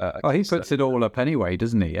be he puts it all up anyway,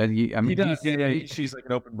 doesn't he? He does. She's like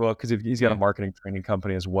an open book because he's got a marketing training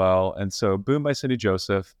company as well. And so Boom by Cindy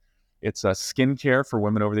Joseph, it's skincare for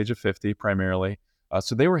women over the age of 50 primarily.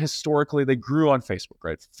 So they grew on Facebook,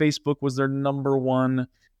 right? Facebook was their number one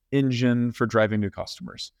engine for driving new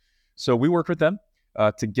customers. So we worked with them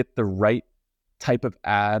to get the right type of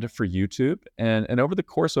ad for YouTube. And over the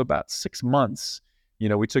course of about 6 months,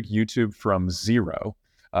 we took YouTube from 0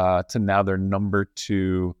 to now their number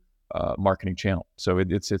 2 marketing channel. So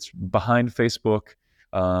it's behind Facebook.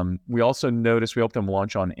 We also noticed we helped them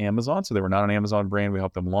launch on Amazon. So they were not an Amazon brand. We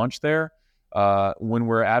helped them launch there. When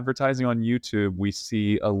we're advertising on YouTube, we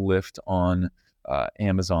see a lift on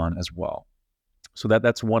Amazon as well. So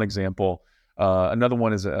that's one example. Another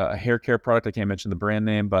one is a hair care product. I can't mention the brand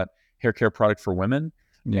name, but hair care product for women.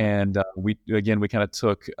 Yeah. And we kind of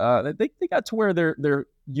took they got to where their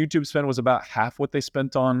YouTube spend was about half what they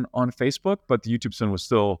spent on Facebook, but the YouTube spend was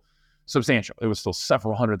still substantial. It was still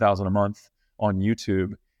several $100,000 a month on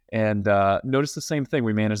YouTube. And notice the same thing.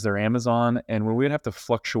 We managed their Amazon, and when we would have to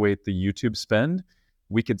fluctuate the YouTube spend,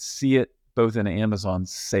 we could see it both in Amazon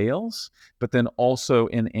sales, but then also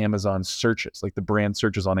in Amazon searches. Like the brand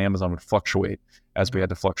searches on Amazon would fluctuate as we had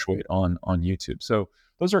to fluctuate on YouTube. So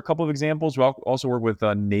those are a couple of examples. We also work with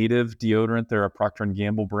Native deodorant. They're a Procter &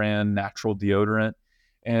 Gamble brand, natural deodorant.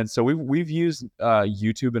 And so we've used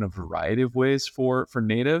YouTube in a variety of ways for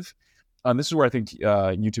Native. This is where I think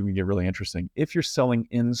YouTube can get really interesting. If you're selling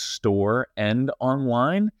in store and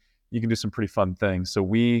online, you can do some pretty fun things. So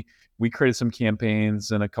we created some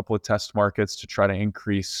campaigns in a couple of test markets to try to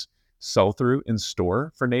increase sell-through in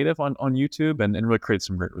store for Native on YouTube, and really create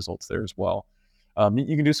some great results there as well.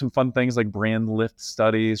 You can do some fun things like brand lift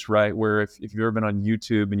studies, right? Where if you've ever been on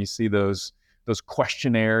YouTube and you see those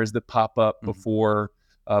questionnaires that pop up before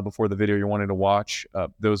the video you're wanting to watch,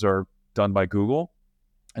 those are done by Google.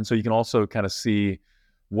 And so you can also kind of see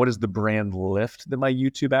what is the brand lift that my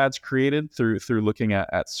YouTube ads created through looking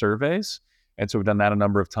at surveys. And so we've done that a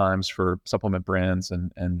number of times for supplement brands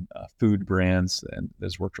and food brands, and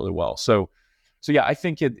it's worked really well. So yeah, I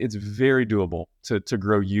think it's very doable to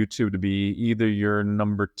grow YouTube to be either your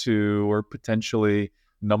number 2 or potentially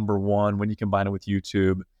number 1 when you combine it with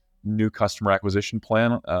YouTube, new customer acquisition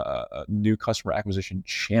plan, a new customer acquisition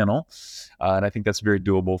channel. And I think that's very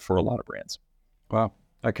doable for a lot of brands. Wow.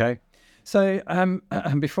 Okay. So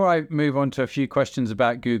before I move on to a few questions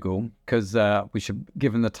about Google, because we should,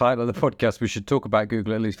 given the title of the podcast, we should talk about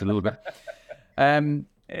Google at least a little bit.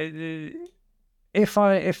 If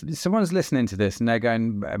someone's listening to this and they're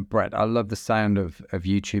going, Brett, I love the sound of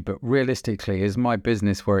YouTube, but realistically, is my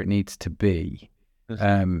business where it needs to be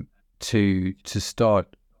to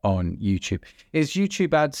start on YouTube? Is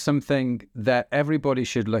YouTube ads something that everybody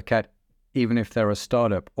should look at, even if they're a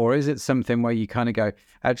startup? Or is it something where you kind of go,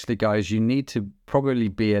 actually, guys, you need to probably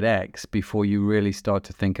be at X before you really start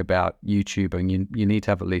to think about YouTube, and you need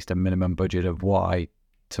to have at least a minimum budget of Y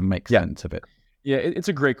to make sense of it? Yeah, it's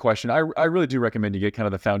a great question. I really do recommend you get kind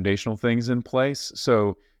of the foundational things in place.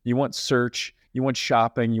 So you want search, you want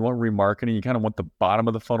shopping, you want remarketing, you kind of want the bottom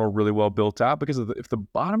of the funnel really well built out, because if the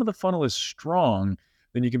bottom of the funnel is strong,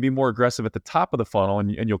 then you can be more aggressive at the top of the funnel,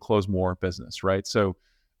 and you'll close more business, right? So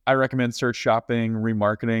I recommend search, shopping,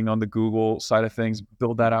 remarketing on the Google side of things.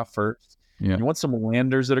 Build that out first. Yeah. You want some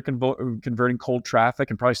landers that are converting cold traffic,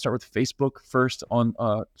 and probably start with Facebook first on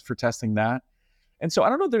for testing that. And so I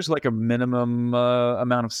don't know if there's like a minimum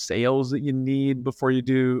amount of sales that you need before you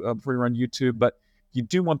run YouTube, but you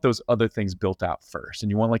do want those other things built out first, and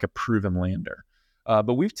you want like a proven lander.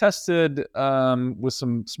 But we've tested with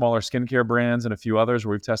some smaller skincare brands and a few others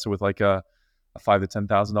where we've tested with like a $5,000 to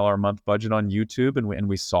 $10,000 a month budget on YouTube, and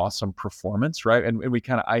we saw some performance, right? And we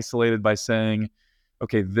kind of isolated by saying,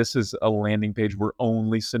 okay, this is a landing page we're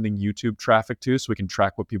only sending YouTube traffic to, so we can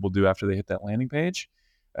track what people do after they hit that landing page,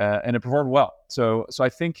 and it performed well. So I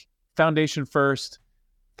think foundation first,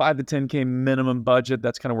 $5,000 to $10,000 minimum budget.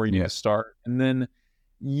 That's kind of where you need to start, and then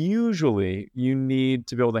usually you need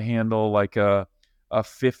to be able to handle like a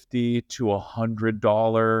 $50 to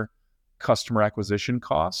 $100 customer acquisition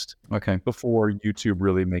cost before YouTube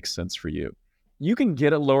really makes sense for you. You can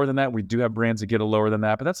get it lower than that. We do have brands that get it lower than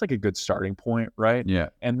that, but that's like a good starting point, right? Yeah.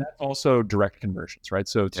 And that's also direct conversions, right?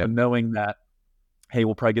 So knowing that, hey,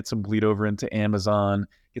 we'll probably get some bleed over into Amazon,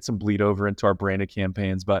 get some bleed over into our branded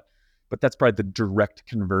campaigns, but that's probably the direct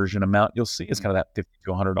conversion amount you'll see is kind of that $50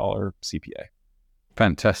 to $100 CPA.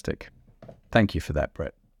 Fantastic. Thank you for that,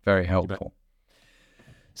 Brett. Very helpful.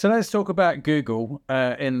 So let's talk about Google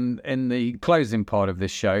in the closing part of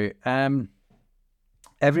this show.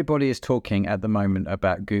 Everybody is talking at the moment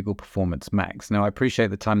about Google Performance Max. Now, I appreciate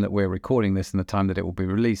the time that we're recording this and the time that it will be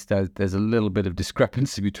released. There's a little bit of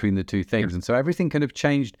discrepancy between the two things. And so everything could have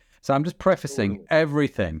changed. So I'm just prefacing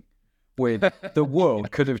everything with the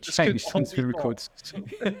world could have changed since we recorded.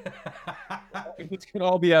 It could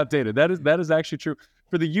all be outdated. That is actually true.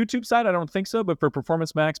 For the YouTube side, I don't think so. But for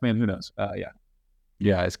Performance Max, man, who knows?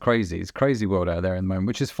 Yeah, it's crazy. It's a crazy world out there in the moment,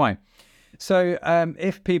 which is fine. So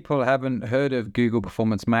if people haven't heard of Google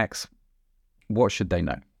Performance Max, what should they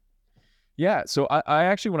know? Yeah, so I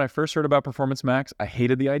actually, when I first heard about Performance Max, I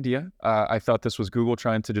hated the idea. I thought this was Google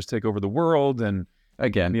trying to just take over the world and,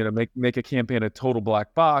 again, make a campaign a total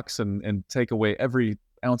black box and take away every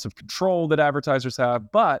ounce of control that advertisers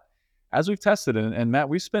have. But as we've tested it, and Matt,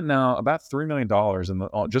 we've spent now about $3 million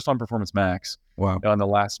just on Performance Max. Wow. In the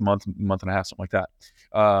last month and a half, something like that.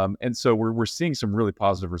 And so we're seeing some really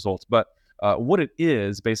positive results. But what it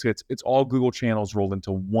is, basically, it's all Google channels rolled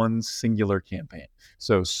into one singular campaign.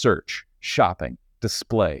 So search, shopping,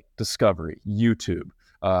 display, discovery, YouTube,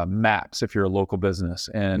 maps if you're a local business,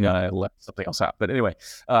 and I left something else out. But anyway,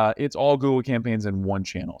 it's all Google campaigns in one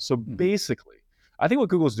channel. So basically, I think what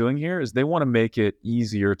Google's doing here is they want to make it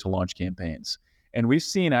easier to launch campaigns. And we've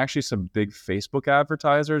seen actually some big Facebook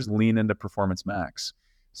advertisers lean into Performance Max.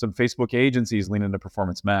 Some Facebook agencies lean into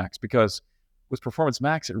Performance Max because with Performance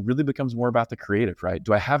Max, it really becomes more about the creative, right?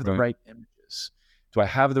 Do I have the right images? Do I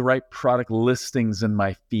have the right product listings in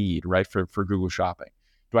my feed, right, for Google Shopping?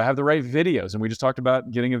 Do I have the right videos? And we just talked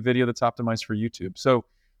about getting a video that's optimized for YouTube. So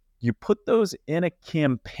you put those in a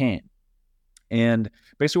campaign. And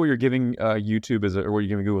basically what you're giving YouTube or what you're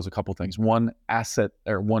giving Google is a couple things. One, asset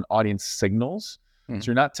or one, audience signals. So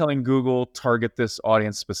you're not telling Google target this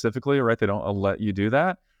audience specifically, right? They don't let you do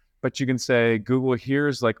that. But you can say, Google,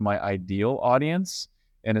 here's like my ideal audience,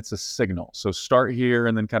 and it's a signal. So start here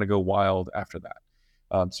and then kind of go wild after that.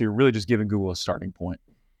 So you're really just giving Google a starting point.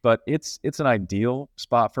 But it's an ideal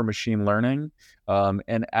spot for machine learning.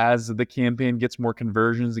 And as the campaign gets more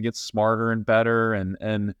conversions, it gets smarter and better.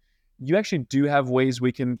 And you actually do have ways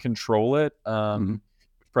we can control it. Probably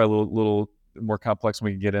a little more complex than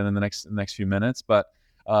we can get in the next few minutes. But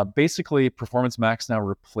basically, Performance Max now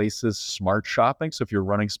replaces smart shopping. So if you're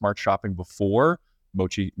running smart shopping before,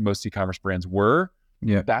 most e-commerce brands were,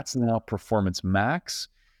 that's now Performance Max.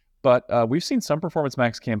 But we've seen some Performance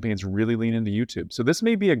Max campaigns really lean into YouTube. So this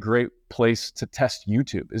may be a great place to test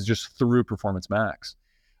YouTube, is just through Performance Max.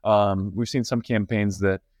 We've seen some campaigns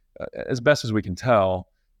that, as best as we can tell,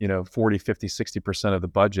 40, 50, 60% of the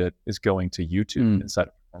budget is going to YouTube inside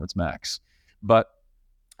of Performance Max. But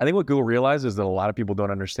I think what Google realizes is that a lot of people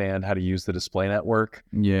don't understand how to use the display network,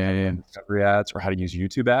 discovery ads, or how to use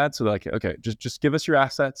YouTube ads. So they're like, okay, just give us your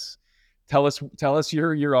assets, tell us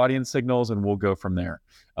your audience signals, and we'll go from there.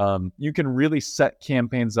 You can really set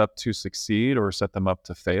campaigns up to succeed or set them up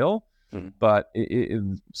to fail, but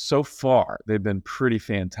so far they've been pretty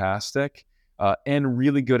fantastic and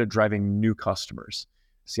really good at driving new customers.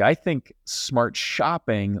 See, I think smart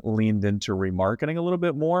shopping leaned into remarketing a little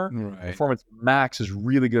bit more. Performance Max is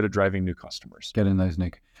really good at driving new customers. Getting those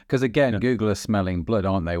new, because again, Google is smelling blood,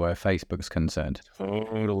 aren't they, where Facebook's concerned?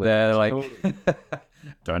 Totally. They're like,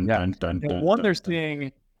 dun. They're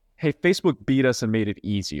seeing, hey, Facebook beat us and made it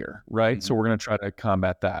easier, right? So we're going to try to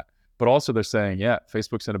combat that. But also they're saying,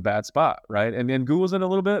 Facebook's in a bad spot, right? And then Google's in a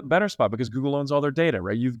little bit better spot because Google owns all their data,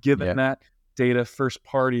 right? You've given that data first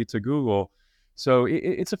party to Google. So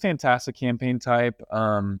it's a fantastic campaign type.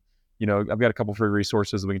 I've got a couple free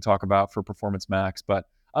resources that we can talk about for Performance Max, but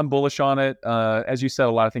I'm bullish on it. As you said,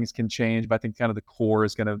 a lot of things can change, but I think kind of the core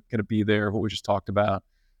is going to be there, what we just talked about.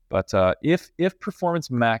 But if Performance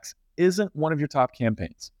Max isn't one of your top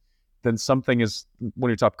campaigns, then something is one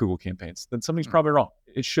of your top Google campaigns. Then something's probably wrong.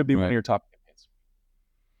 It should be one of your top campaigns.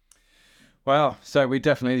 Well, so we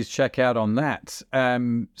definitely need to check out on that.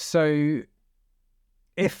 So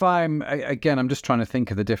if I'm just trying to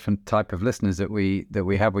think of the different type of listeners that we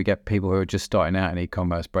have. We get people who are just starting out in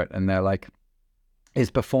e-commerce, Brett, and they're like,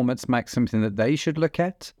 is Performance Max something that they should look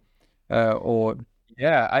at?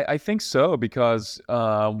 I think so, because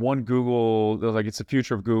Google, like, it's the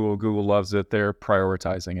future of Google. Google loves it. They're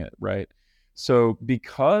prioritizing it, right? So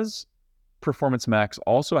because Performance Max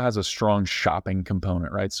also has a strong shopping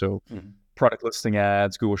component, right? So product listing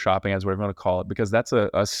ads, Google Shopping ads, whatever you want to call it, because that's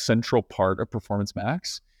a central part of Performance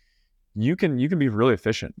Max. You can be really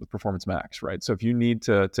efficient with Performance Max, right? So if you need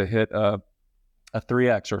to hit a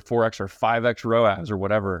 3x or 4x or 5x ROAS or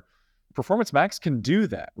whatever, Performance Max can do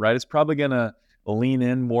that, right? It's probably going to lean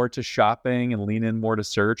in more to shopping and lean in more to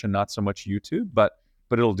search and not so much YouTube, but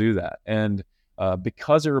it'll do that. And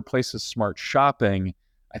because it replaces smart shopping,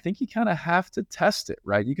 I think you kind of have to test it,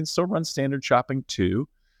 right? You can still run standard shopping too,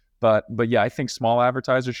 but I think small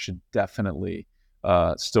advertisers should definitely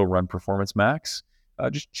still run Performance Max.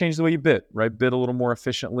 Just change the way you bid, right? Bid a little more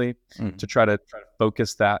efficiently to try to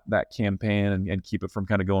focus that campaign and keep it from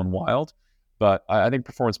kind of going wild. But I think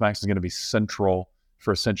Performance Max is going to be central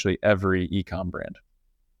for essentially every e-com brand.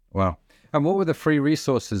 Wow. And what were the free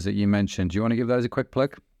resources that you mentioned? Do you want to give those a quick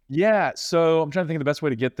plug? Yeah, so I'm trying to think of the best way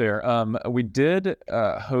to get there. We did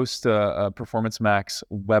host a Performance Max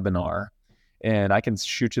webinar, and I can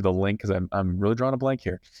shoot you the link because I'm really drawing a blank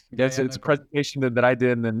here. It's a presentation that I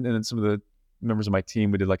did, and then some of the members of my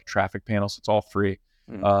team, we did like a traffic panel, so it's all free.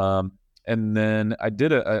 And then I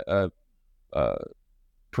did a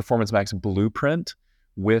Performance Max blueprint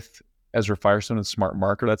with Ezra Firestone and Smart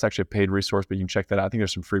Marketer. That's actually a paid resource, but you can check that out. I think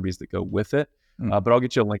there's some freebies that go with it. But I'll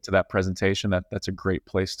get you a link to that presentation. That's a great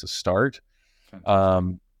place to start.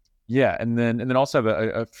 Yeah, and then also have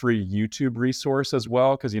a free YouTube resource as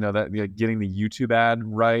well, because that getting the YouTube ad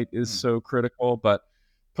right is so critical. But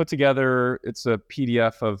put together, it's a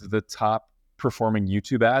PDF of the top performing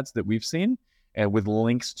YouTube ads that we've seen, and with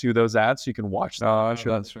links to those ads, so you can watch them. Oh,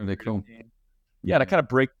 that's really cool. Yeah, and I kind of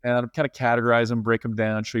break down, kind of categorize them, break them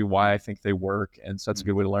down, show you why I think they work, and so that's a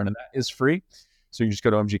good way to learn. And that is free. So you just go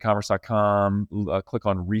to omgcommerce.com, click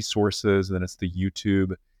on resources, and then it's the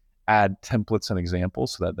YouTube ad templates and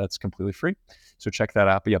examples. So that's completely free. So check that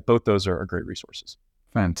out. But yeah, both those are great resources.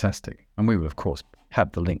 Fantastic. And we will, of course,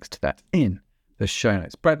 have the links to that in the show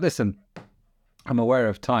notes. Brett, listen, I'm aware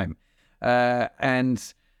of time. I've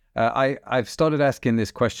started asking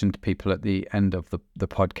this question to people at the end of the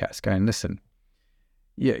podcast, going, listen,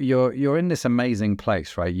 you're in this amazing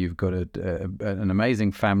place, right? You've got an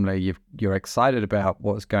amazing family. You're excited about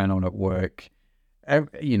what's going on at work.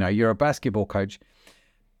 You're a basketball coach.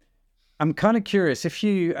 I'm kind of curious if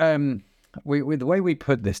you, the way we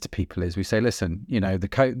put this to people is we say, listen,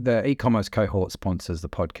 the e-commerce cohort sponsors the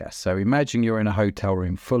podcast. So imagine you're in a hotel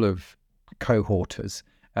room full of cohorters.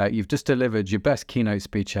 You've just delivered your best keynote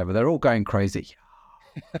speech ever. They're all going crazy.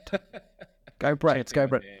 Go Brett, go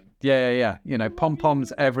Brett. Yeah.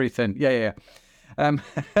 Pom-poms, everything. Yeah.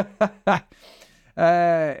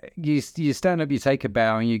 You stand up, you take a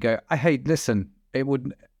bow, and you go, hey, listen,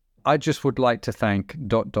 I just would like to thank ...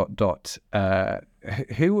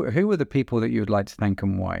 Who are the people that you would like to thank,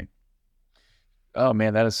 and why? Oh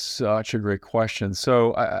man, that is such a great question.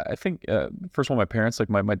 So I think first of all, my parents, like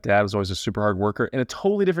my dad was always a super hard worker in a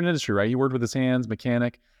totally different industry, right? He worked with his hands,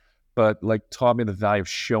 mechanic, but like taught me the value of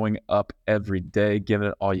showing up every day, giving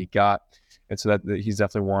it all you got. And so that he's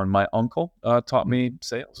definitely one. My uncle taught me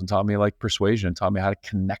sales and taught me like persuasion, taught me how to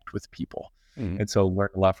connect with people. And so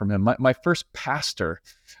learned a lot from him. My first pastor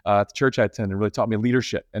at the church I attended really taught me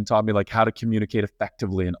leadership and taught me like how to communicate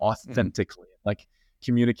effectively and authentically, like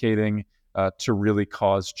communicating to really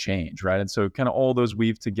cause change, right? And so kind of all those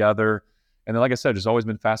weave together. And then, like I said, just always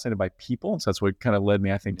been fascinated by people. And so that's what kind of led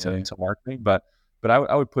me, I think, to marketing. But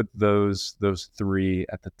I would put those three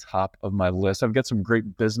at the top of my list. I've got some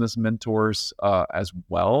great business mentors as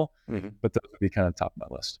well, but those would be kind of top of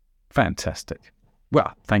my list. Fantastic.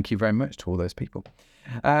 Well, thank you very much to all those people.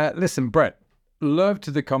 Listen, Brett,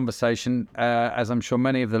 loved the conversation, as I'm sure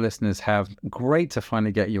many of the listeners have. Great to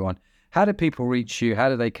finally get you on. How do people reach you? How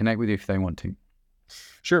do they connect with you if they want to?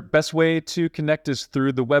 Sure. Best way to connect is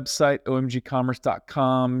through the website,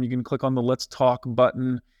 omgcommerce.com. You can click on the Let's Talk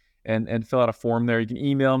button and fill out a form there. You can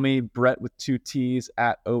email me, Brett with 2 T's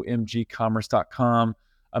at omgcommerce.com.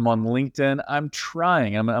 I'm on LinkedIn. I'm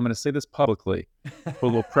trying. I'm going to say this publicly, put a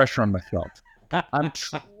little pressure on myself. I'm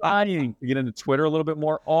trying to get into Twitter a little bit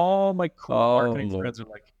more. All my cool marketing friends are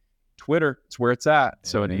like, Twitter, it's where it's at.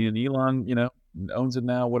 So and Elon, owns it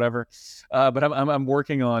now, whatever. But I'm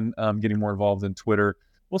working on getting more involved in Twitter.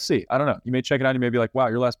 We'll see. I don't know. You may check it out. You may be like, wow,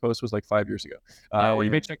 your last post was like 5 years ago. Or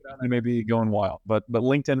you may check it out and you may be going wild. But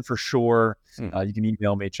LinkedIn for sure. You can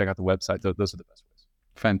email me, check out the website. Those are the best ways.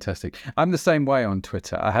 Fantastic. I'm the same way on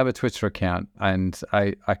Twitter. I have a Twitter account, and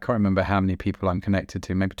I can't remember how many people I'm connected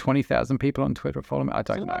to. Maybe 20,000 people on Twitter follow me. I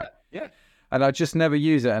don't know. Yeah. And I just never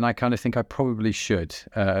use it, and I kind of think I probably should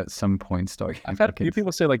at some point. I've had a few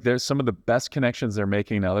people say like there's some of the best connections they're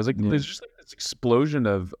making now. There's just like this explosion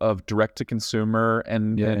of direct to consumer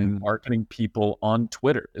and marketing people on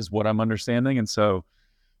Twitter is what I'm understanding, and so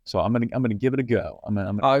I'm gonna give it a go.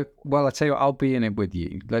 Well, I tell you what, I'll be in it with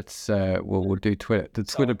you. Let's we'll do Twitter. The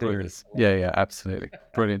Twitter Brewers. Yeah, absolutely,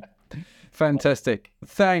 brilliant, fantastic.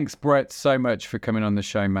 Thanks, Brett, so much for coming on the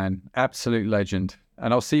show, man. Absolute legend.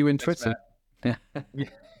 And I'll see you in Twitter. Yeah,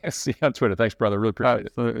 see you on Twitter. Thanks, brother. Really appreciate it.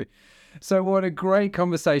 Absolutely. So what a great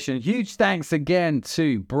conversation. Huge thanks again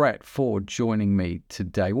to Brett for joining me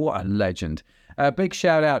today. What a legend. A big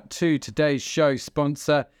shout out to today's show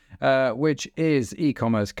sponsor, which is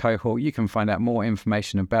e-commerce cohort. You can find out more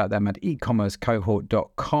information about them at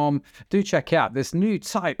ecommercecohort.com. Do check out this new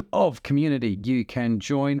type of community you can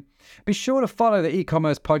join. Be sure to follow the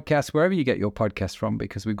e-commerce podcast wherever you get your podcast from,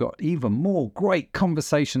 because we've got even more great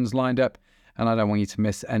conversations lined up, and I don't want you to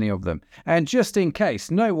miss any of them. And just in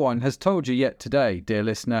case no one has told you yet today, dear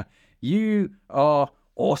listener, you are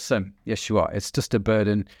awesome. Yes, you are. It's just a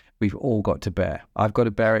burden we've all got to bear. I've got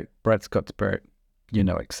to bear it. Brett's got to bear it. You're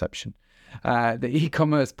no exception. The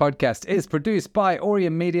e-commerce podcast is produced by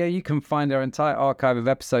Orion Media. You can find our entire archive of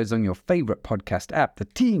episodes on your favorite podcast app. The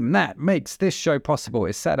team that makes this show possible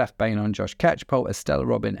is Sadaf Bainon, Josh Catchpole, Estella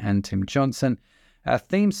Robin, and Tim Johnson. Our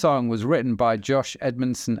theme song was written by Josh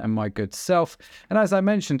Edmondson and my good self. And as I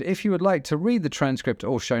mentioned, if you would like to read the transcript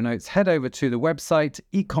or show notes, head over to the website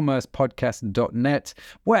ecommercepodcast.net,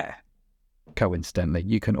 where, coincidentally,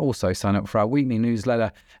 you can also sign up for our weekly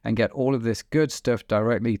newsletter and get all of this good stuff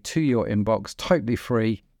directly to your inbox, totally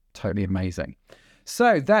free, totally amazing.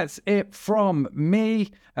 So that's it from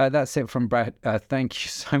me. That's it from Brad. Thank you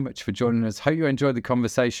so much for joining us. Hope you enjoyed the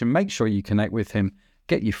conversation. Make sure you connect with him,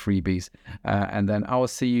 get your freebies, and then I will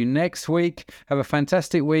see you next week. Have a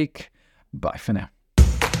fantastic week. Bye for now.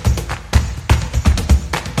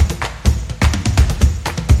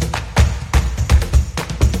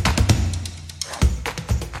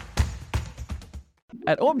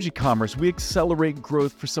 At OMG Commerce, we accelerate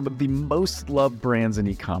growth for some of the most loved brands in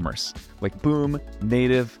e-commerce, like Boom,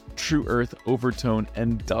 Native, True Earth, Overtone,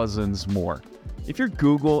 and dozens more. If your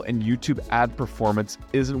Google and YouTube ad performance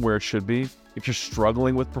isn't where it should be, if you're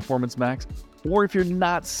struggling with Performance Max, or if you're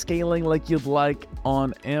not scaling like you'd like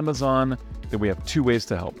on Amazon, then we have two ways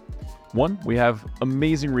to help. One, we have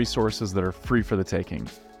amazing resources that are free for the taking,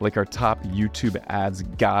 like our top YouTube ads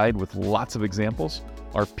guide with lots of examples,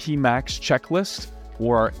 our PMax checklist,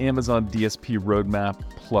 or our Amazon DSP roadmap,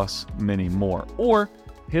 plus many more. Or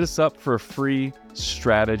hit us up for a free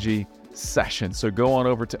strategy session. So go on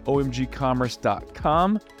over to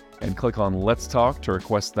omgcommerce.com and click on Let's Talk to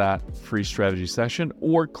request that free strategy session,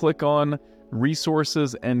 or click on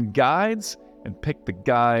Resources and Guides and pick the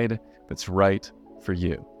guide that's right for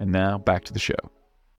you. And now back to the show.